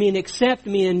like me and accept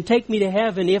me and take me to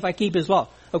heaven if I keep His law.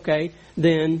 Okay,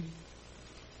 then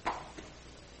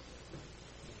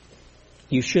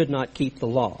you should not keep the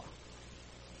law,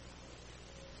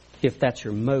 if that's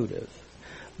your motive.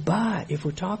 But if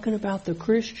we're talking about the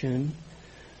Christian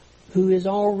who is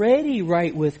already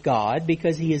right with God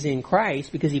because he is in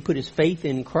Christ, because he put his faith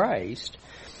in Christ,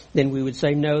 then we would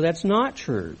say, no, that's not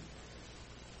true.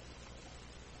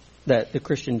 That the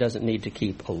Christian doesn't need to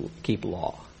keep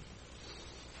law.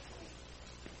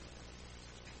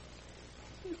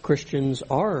 Christians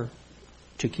are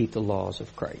to keep the laws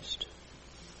of Christ.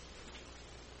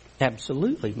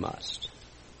 Absolutely must.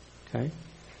 Okay?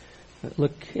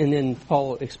 Look, and then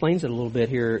Paul explains it a little bit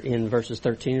here in verses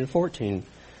 13 and 14.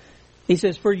 He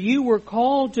says, for you were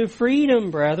called to freedom,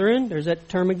 brethren. There's that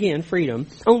term again, freedom.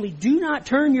 Only do not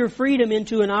turn your freedom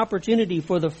into an opportunity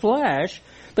for the flesh,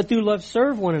 but through love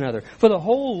serve one another. For the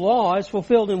whole law is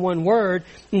fulfilled in one word,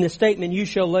 in the statement, you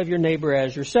shall love your neighbor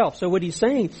as yourself. So what he's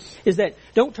saying is that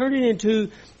don't turn it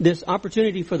into this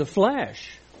opportunity for the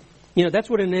flesh. That's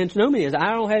what an antinominy is.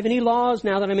 I don't have any laws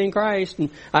now that I'm in Christ, and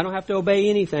I don't have to obey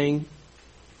anything.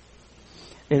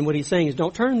 And what he's saying is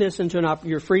don't turn this into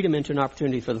your freedom into an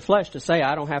opportunity for the flesh to say,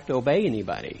 I don't have to obey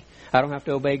anybody. I don't have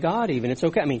to obey God even. It's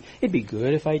okay. I mean, it'd be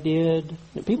good if I did.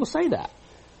 People say that.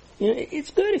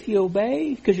 It's good if you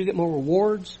obey because you get more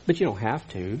rewards, but you don't have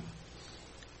to.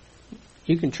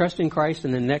 You can trust in Christ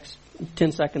and then the next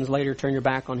 10 seconds later turn your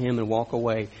back on Him and walk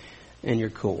away and you're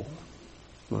cool.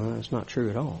 Well, that's not true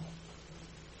at all.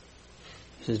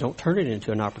 He says, don't turn it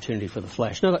into an opportunity for the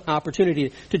flesh. Not an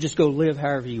opportunity to just go live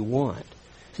however you want.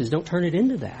 He says, don't turn it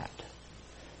into that.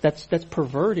 That's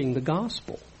perverting the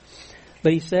gospel.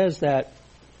 But he says that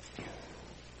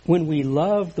when we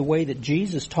love the way that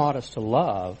Jesus taught us to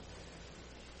love,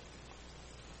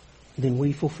 then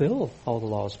we fulfill all the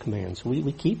law's commands.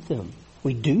 We keep them.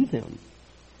 We do them.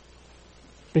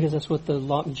 Because that's what the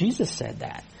law, Jesus said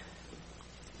that.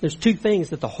 There's two things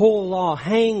that the whole law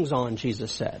hangs on,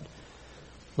 Jesus said.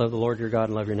 Love the Lord your God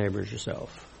and love your neighbor as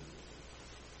yourself.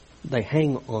 They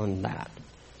hang on that.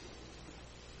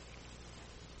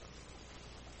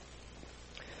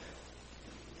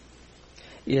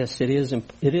 Yes, it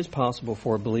is possible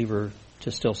for a believer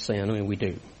to still sin. I mean, we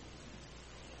do.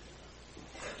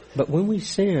 But when we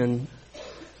sin,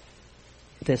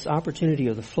 this opportunity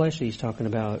of the flesh that he's talking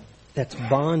about, that's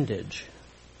bondage.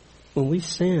 When we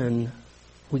sin,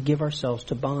 we give ourselves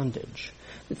to bondage.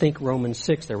 Think Romans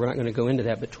 6 there. We're not going to go into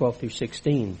that, but 12 through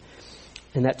 16.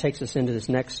 And that takes us into this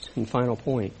next and final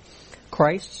point.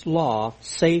 Christ's law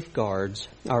safeguards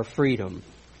our freedom.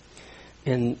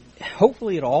 And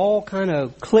hopefully it all kind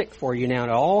of click for you now.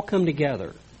 It'll all come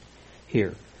together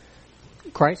here.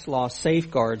 Christ's law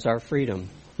safeguards our freedom.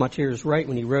 Matthias is right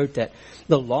when he wrote that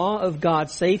the law of God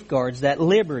safeguards that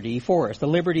liberty for us, the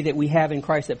liberty that we have in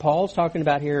Christ that Paul's talking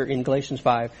about here in Galatians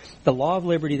 5, the law of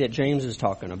liberty that James is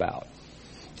talking about.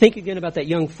 Think again about that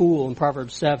young fool in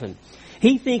Proverbs 7.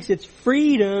 He thinks it's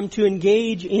freedom to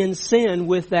engage in sin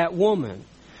with that woman.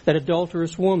 that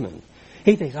adulterous woman.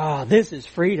 He thinks, this is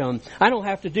freedom. I don't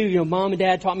have to do, Mom and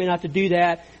Dad taught me not to do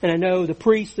that. And I know the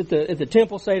priests at the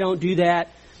temple say don't do that.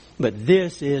 But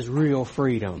this is real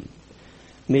freedom.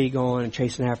 Me going and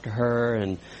chasing after her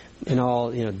and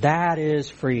all, that is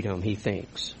freedom, he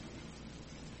thinks.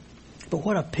 But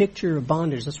what a picture of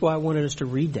bondage. That's why I wanted us to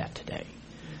read that today.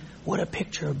 What a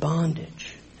picture of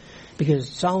bondage. Because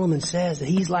Solomon says that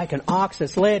he's like an ox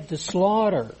that's led to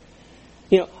slaughter.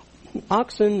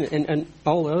 Oxen and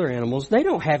all the other animals, they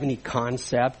don't have any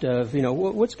concept of,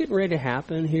 what's getting ready to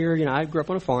happen here. I grew up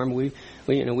on a farm. We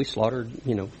slaughtered,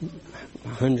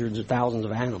 hundreds of thousands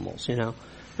of animals,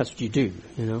 That's what you do,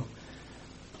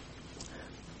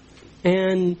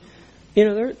 And,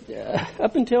 they're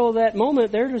up until that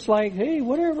moment, they're just like, hey,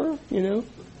 whatever,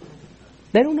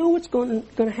 They don't know what's going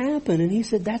to happen. And he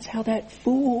said, that's how that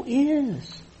fool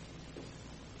is.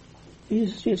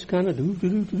 He's just kind of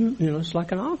it's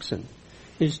like an oxen.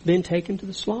 He's been taken to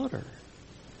the slaughter.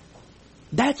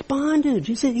 That's bondage.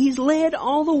 He said he's led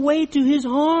all the way to his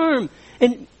harm.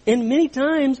 And many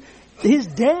times, his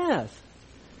death.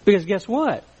 Because guess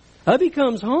what? Hubby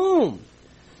comes home.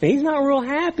 And he's not real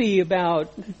happy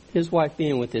about his wife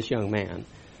being with this young man.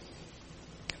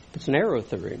 It's an arrow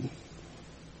through him.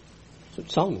 That's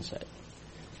what Solomon said.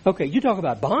 Okay, you talk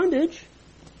about bondage.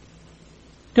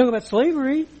 You talk about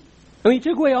slavery. He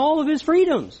took away all of his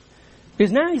freedoms.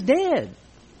 Because now he's dead.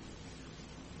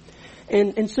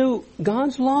 And so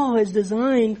God's law is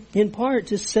designed in part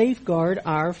to safeguard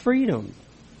our freedom.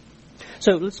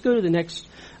 So let's go to the next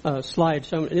slide.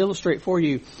 So I'm going to illustrate for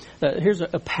you. Here's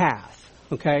a path,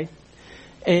 okay?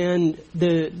 And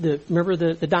remember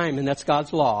the diamond, that's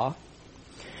God's law.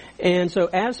 And so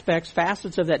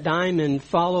facets of that diamond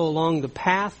follow along the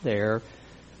path there,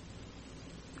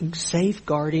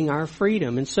 safeguarding our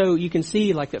freedom. And so you can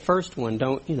see, like that first one,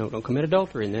 don't commit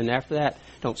adultery, and then after that,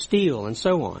 don't steal, and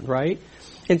so on, right?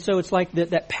 And so it's like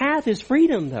that path is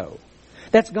freedom, though.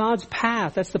 That's God's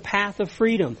path. That's the path of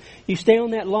freedom. You stay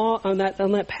on that on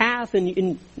that path, and you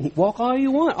can walk all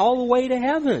you want, all the way to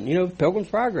heaven. Pilgrim's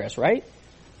Progress, right?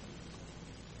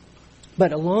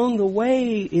 But along the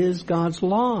way is God's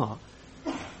law.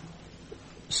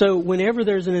 So whenever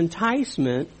there's an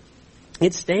enticement,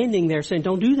 it's standing there saying,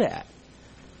 don't do that.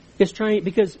 It's trying,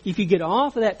 because if you get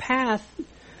off of that path,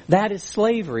 that is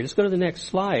slavery. Let's go to the next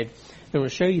slide. I'm going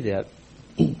to show you that.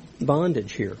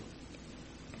 Bondage here.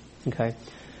 Okay.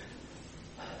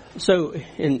 So,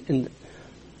 and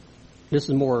this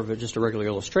is more of just a regular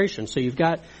illustration. So you've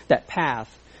got that path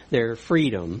there,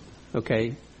 freedom,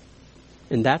 okay?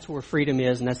 And that's where freedom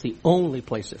is, and that's the only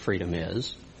place that freedom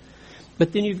is.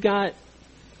 But then you've got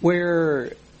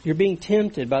where you're being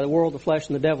tempted by the world, the flesh,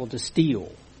 and the devil to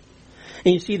steal.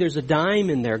 And you see there's a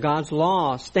diamond there, God's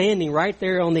law, standing right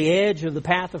there on the edge of the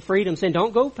path of freedom, saying,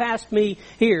 don't go past me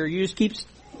here. You just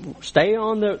stay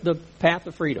on the path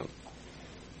of freedom.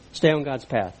 Stay on God's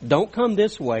path. Don't come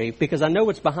this way because I know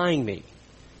what's behind me.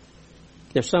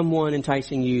 There's someone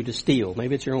enticing you to steal.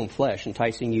 Maybe it's your own flesh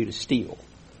enticing you to steal.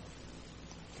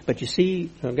 But you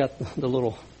see, I've got the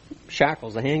little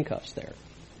shackles, the handcuffs there.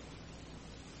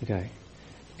 Okay.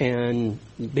 And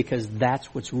because that's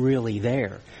what's really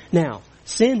there. Now,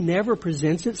 sin never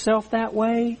presents itself that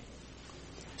way.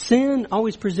 Sin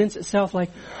always presents itself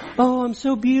like, oh, I'm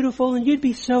so beautiful and you'd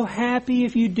be so happy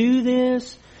if you do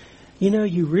this.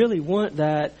 You really want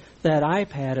that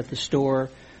iPad at the store,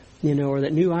 or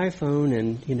that new iPhone,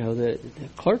 and, the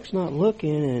clerk's not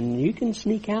looking and you can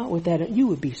sneak out with that. You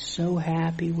would be so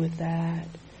happy with that.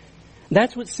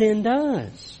 That's what sin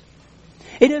does.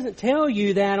 It doesn't tell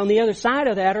you that on the other side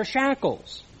of that are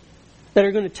shackles that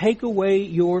are going to take away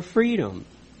your freedom.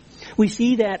 We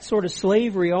see that sort of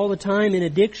slavery all the time in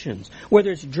addictions,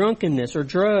 whether it's drunkenness or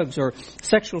drugs or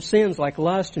sexual sins like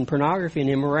lust and pornography and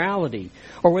immorality,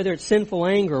 or whether it's sinful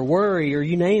anger, worry, or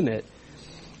you name it.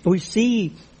 We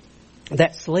see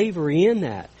that slavery in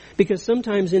that, because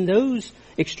sometimes in those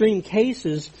extreme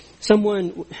cases,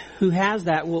 someone who has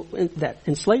that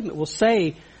enslavement will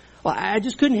say, well, I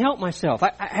just couldn't help myself.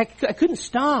 I couldn't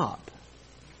stop.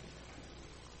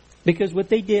 Because what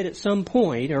they did at some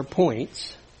point, or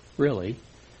points, really,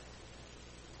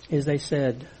 is they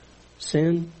said,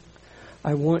 sin,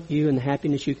 I want you and the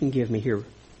happiness you can give me.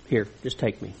 Here, just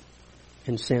take me.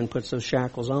 And sin puts those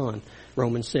shackles on.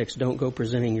 Romans 6, don't go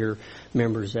presenting your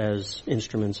members as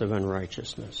instruments of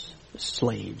unrighteousness.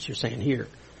 Slaves, you're saying, here.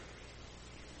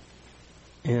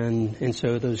 And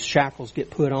so those shackles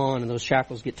get put on, and those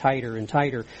shackles get tighter and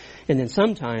tighter. And then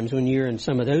sometimes when you're in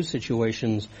some of those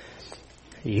situations,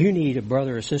 you need a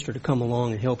brother or sister to come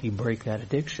along and help you break that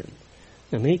addiction.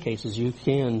 In many cases, you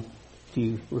can, if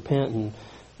you repent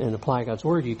and apply God's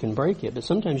Word, you can break it. But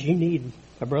sometimes you need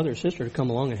a brother or sister to come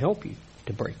along and help you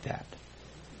to break that.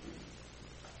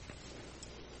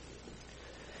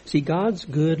 See, God's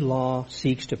good law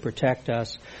seeks to protect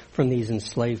us from these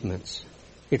enslavements.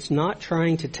 It's not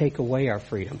trying to take away our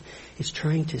freedom. It's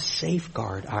trying to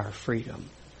safeguard our freedom.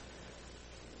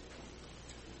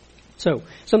 So,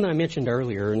 something I mentioned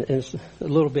earlier, and it's a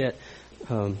little bit,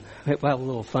 we'll have a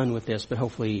little fun with this, but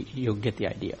hopefully you'll get the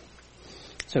idea.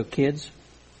 So, kids,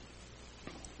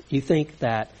 you think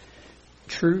that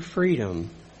true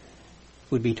freedom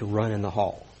would be to run in the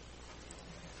hall,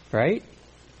 right?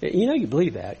 You know you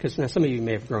believe that, because now some of you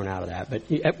may have grown out of that,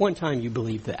 but at one time you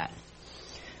believed that.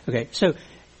 Okay, so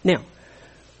now,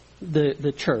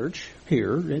 the church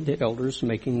here, the elders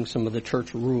making some of the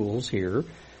church rules here,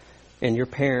 and your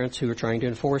parents who are trying to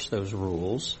enforce those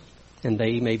rules, and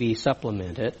they maybe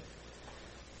supplement it,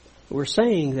 we're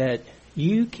saying that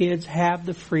you kids have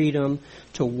the freedom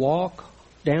to walk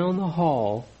down the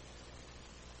hall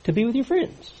to be with your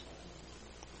friends,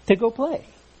 to go play.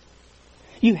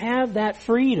 You have that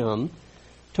freedom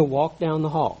to walk down the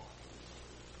hall.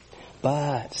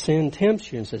 But sin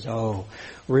tempts you and says, oh,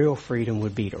 real freedom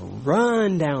would be to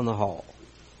run down the hall,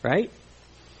 right?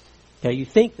 Now, you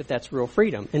think that that's real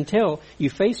freedom until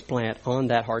you face plant on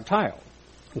that hard tile,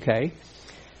 okay?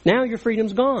 Now your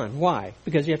freedom's gone. Why?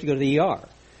 Because you have to go to the ER,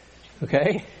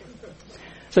 okay?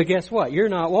 So guess what? You're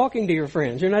not walking to your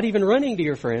friends. You're not even running to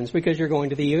your friends because you're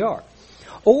going to the ER.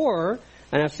 Or,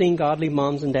 and I've seen godly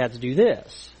moms and dads do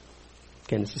this.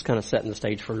 Again, this is kind of setting the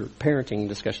stage for parenting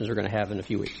discussions we're going to have in a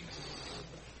few weeks.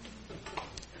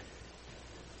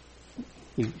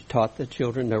 You taught the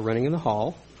children no running in the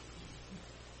hall,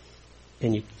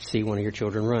 and you see one of your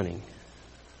children running.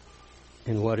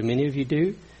 And what do many of you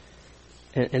do?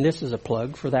 And this is a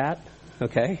plug for that,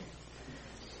 okay?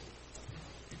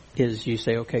 Is you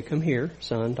say, okay, come here,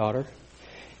 son, daughter.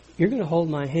 You're going to hold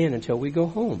my hand until we go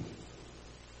home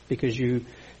because you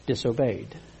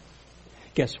disobeyed.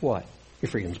 Guess what? Your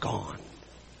freedom's gone.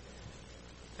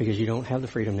 Because you don't have the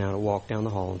freedom now to walk down the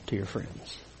hall to your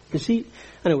friends. You see,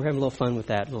 I know we're having a little fun with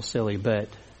that, a little silly, but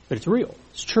it's real.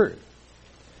 It's true.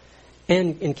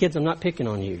 And kids, I'm not picking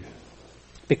on you.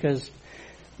 Because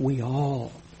we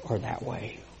all are that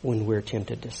way when we're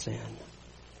tempted to sin.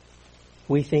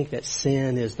 We think that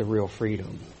sin is the real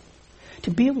freedom.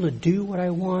 To be able to do what I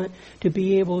want, to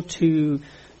be able to,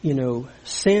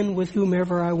 sin with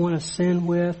whomever I want to sin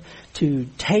with, to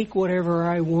take whatever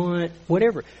I want,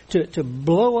 whatever, to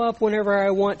blow up whenever I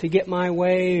want to get my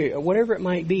way, whatever it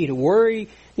might be, to worry,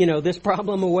 this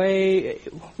problem away.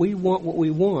 We want what we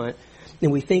want,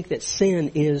 and we think that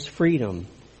sin is freedom,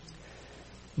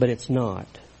 but it's not.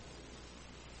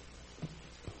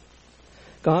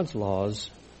 God's laws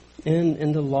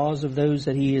and the laws of those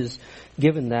that He has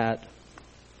given that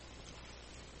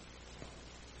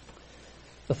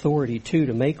authority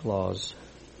to make laws,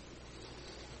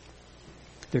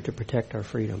 they're to protect our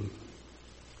freedom.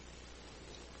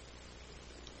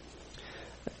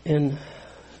 And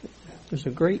there's a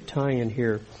great tie-in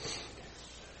here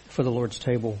for the Lord's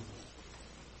table,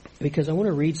 because I want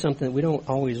to read something that we don't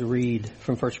always read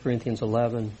from 1 Corinthians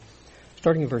 11,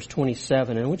 starting in verse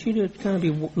 27. And I want you to kind of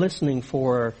be listening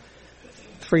for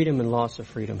freedom and loss of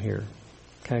freedom here.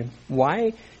 Okay?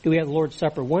 Why do we have the Lord's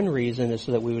Supper? One reason is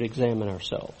so that we would examine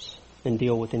ourselves and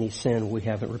deal with any sin we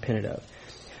haven't repented of.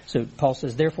 So Paul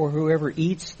says, therefore, whoever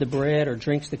eats the bread or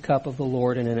drinks the cup of the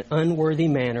Lord in an unworthy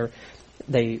manner,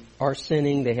 they are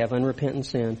sinning, they have unrepentant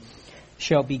sin,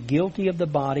 shall be guilty of the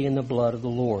body and the blood of the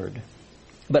Lord.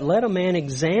 But let a man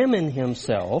examine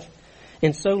himself,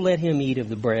 and so let him eat of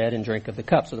the bread and drink of the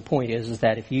cup. So the point is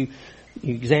that if you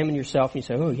examine yourself and you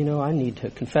say, I need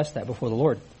to confess that before the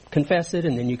Lord. Confess it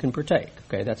and then you can partake.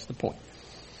 Okay, that's the point.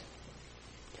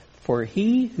 For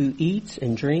he who eats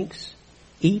and drinks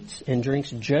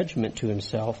judgment to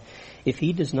himself if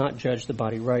he does not judge the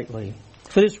body rightly.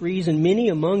 For this reason, many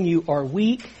among you are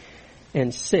weak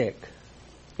and sick,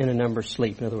 and a number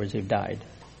sleep. In other words, they've died.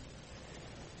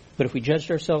 But if we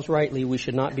judged ourselves rightly, we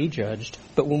should not be judged.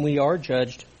 But when we are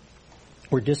judged,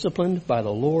 we're disciplined by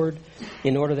the Lord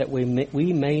in order that we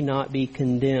may not be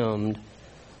condemned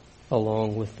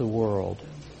along with the world.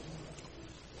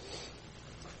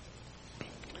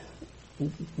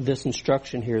 This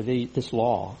instruction here, this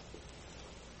law,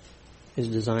 is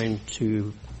designed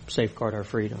to safeguard our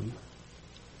freedom.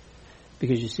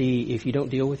 Because you see, if you don't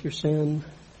deal with your sin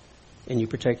and you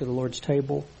partake of the Lord's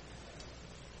table,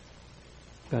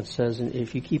 God says,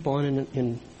 if you keep on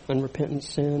in unrepentant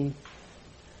sin,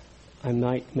 I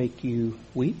might make you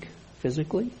weak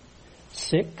physically,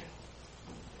 sick,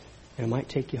 and I might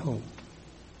take you home.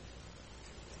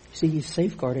 See, He's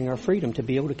safeguarding our freedom to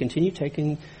be able to continue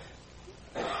taking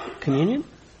communion,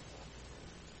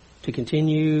 to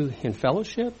continue in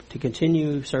fellowship, to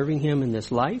continue serving Him in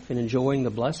this life and enjoying the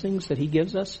blessings that He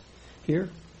gives us here.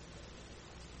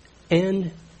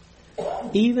 And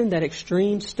even that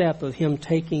extreme step of Him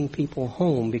taking people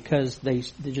home because they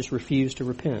just refuse to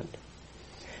repent.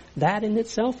 That in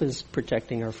itself is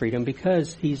protecting our freedom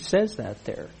because He says that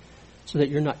there, so that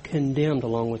you're not condemned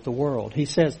along with the world. He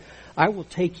says, I will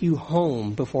take you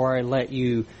home before I let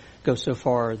you go so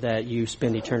far that you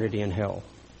spend eternity in hell.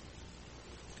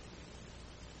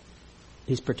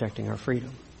 He's protecting our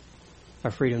freedom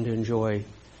to enjoy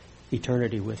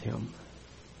eternity with Him.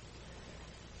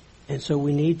 And so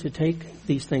we need to take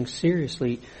these things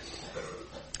seriously.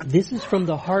 This is from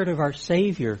the heart of our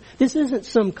Savior. This isn't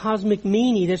some cosmic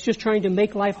meanie that's just trying to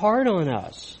make life hard on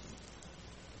us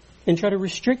and try to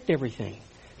restrict everything.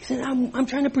 He said, I'm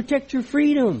trying to protect your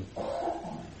freedom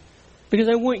because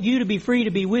I want you to be free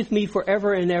to be with me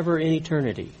forever and ever in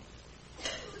eternity.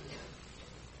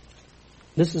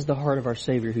 This is the heart of our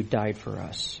Savior who died for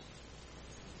us.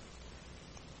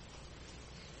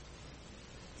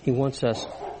 He wants us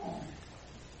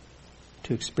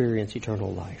to experience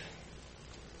eternal life.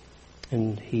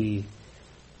 And He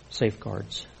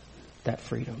safeguards that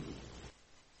freedom.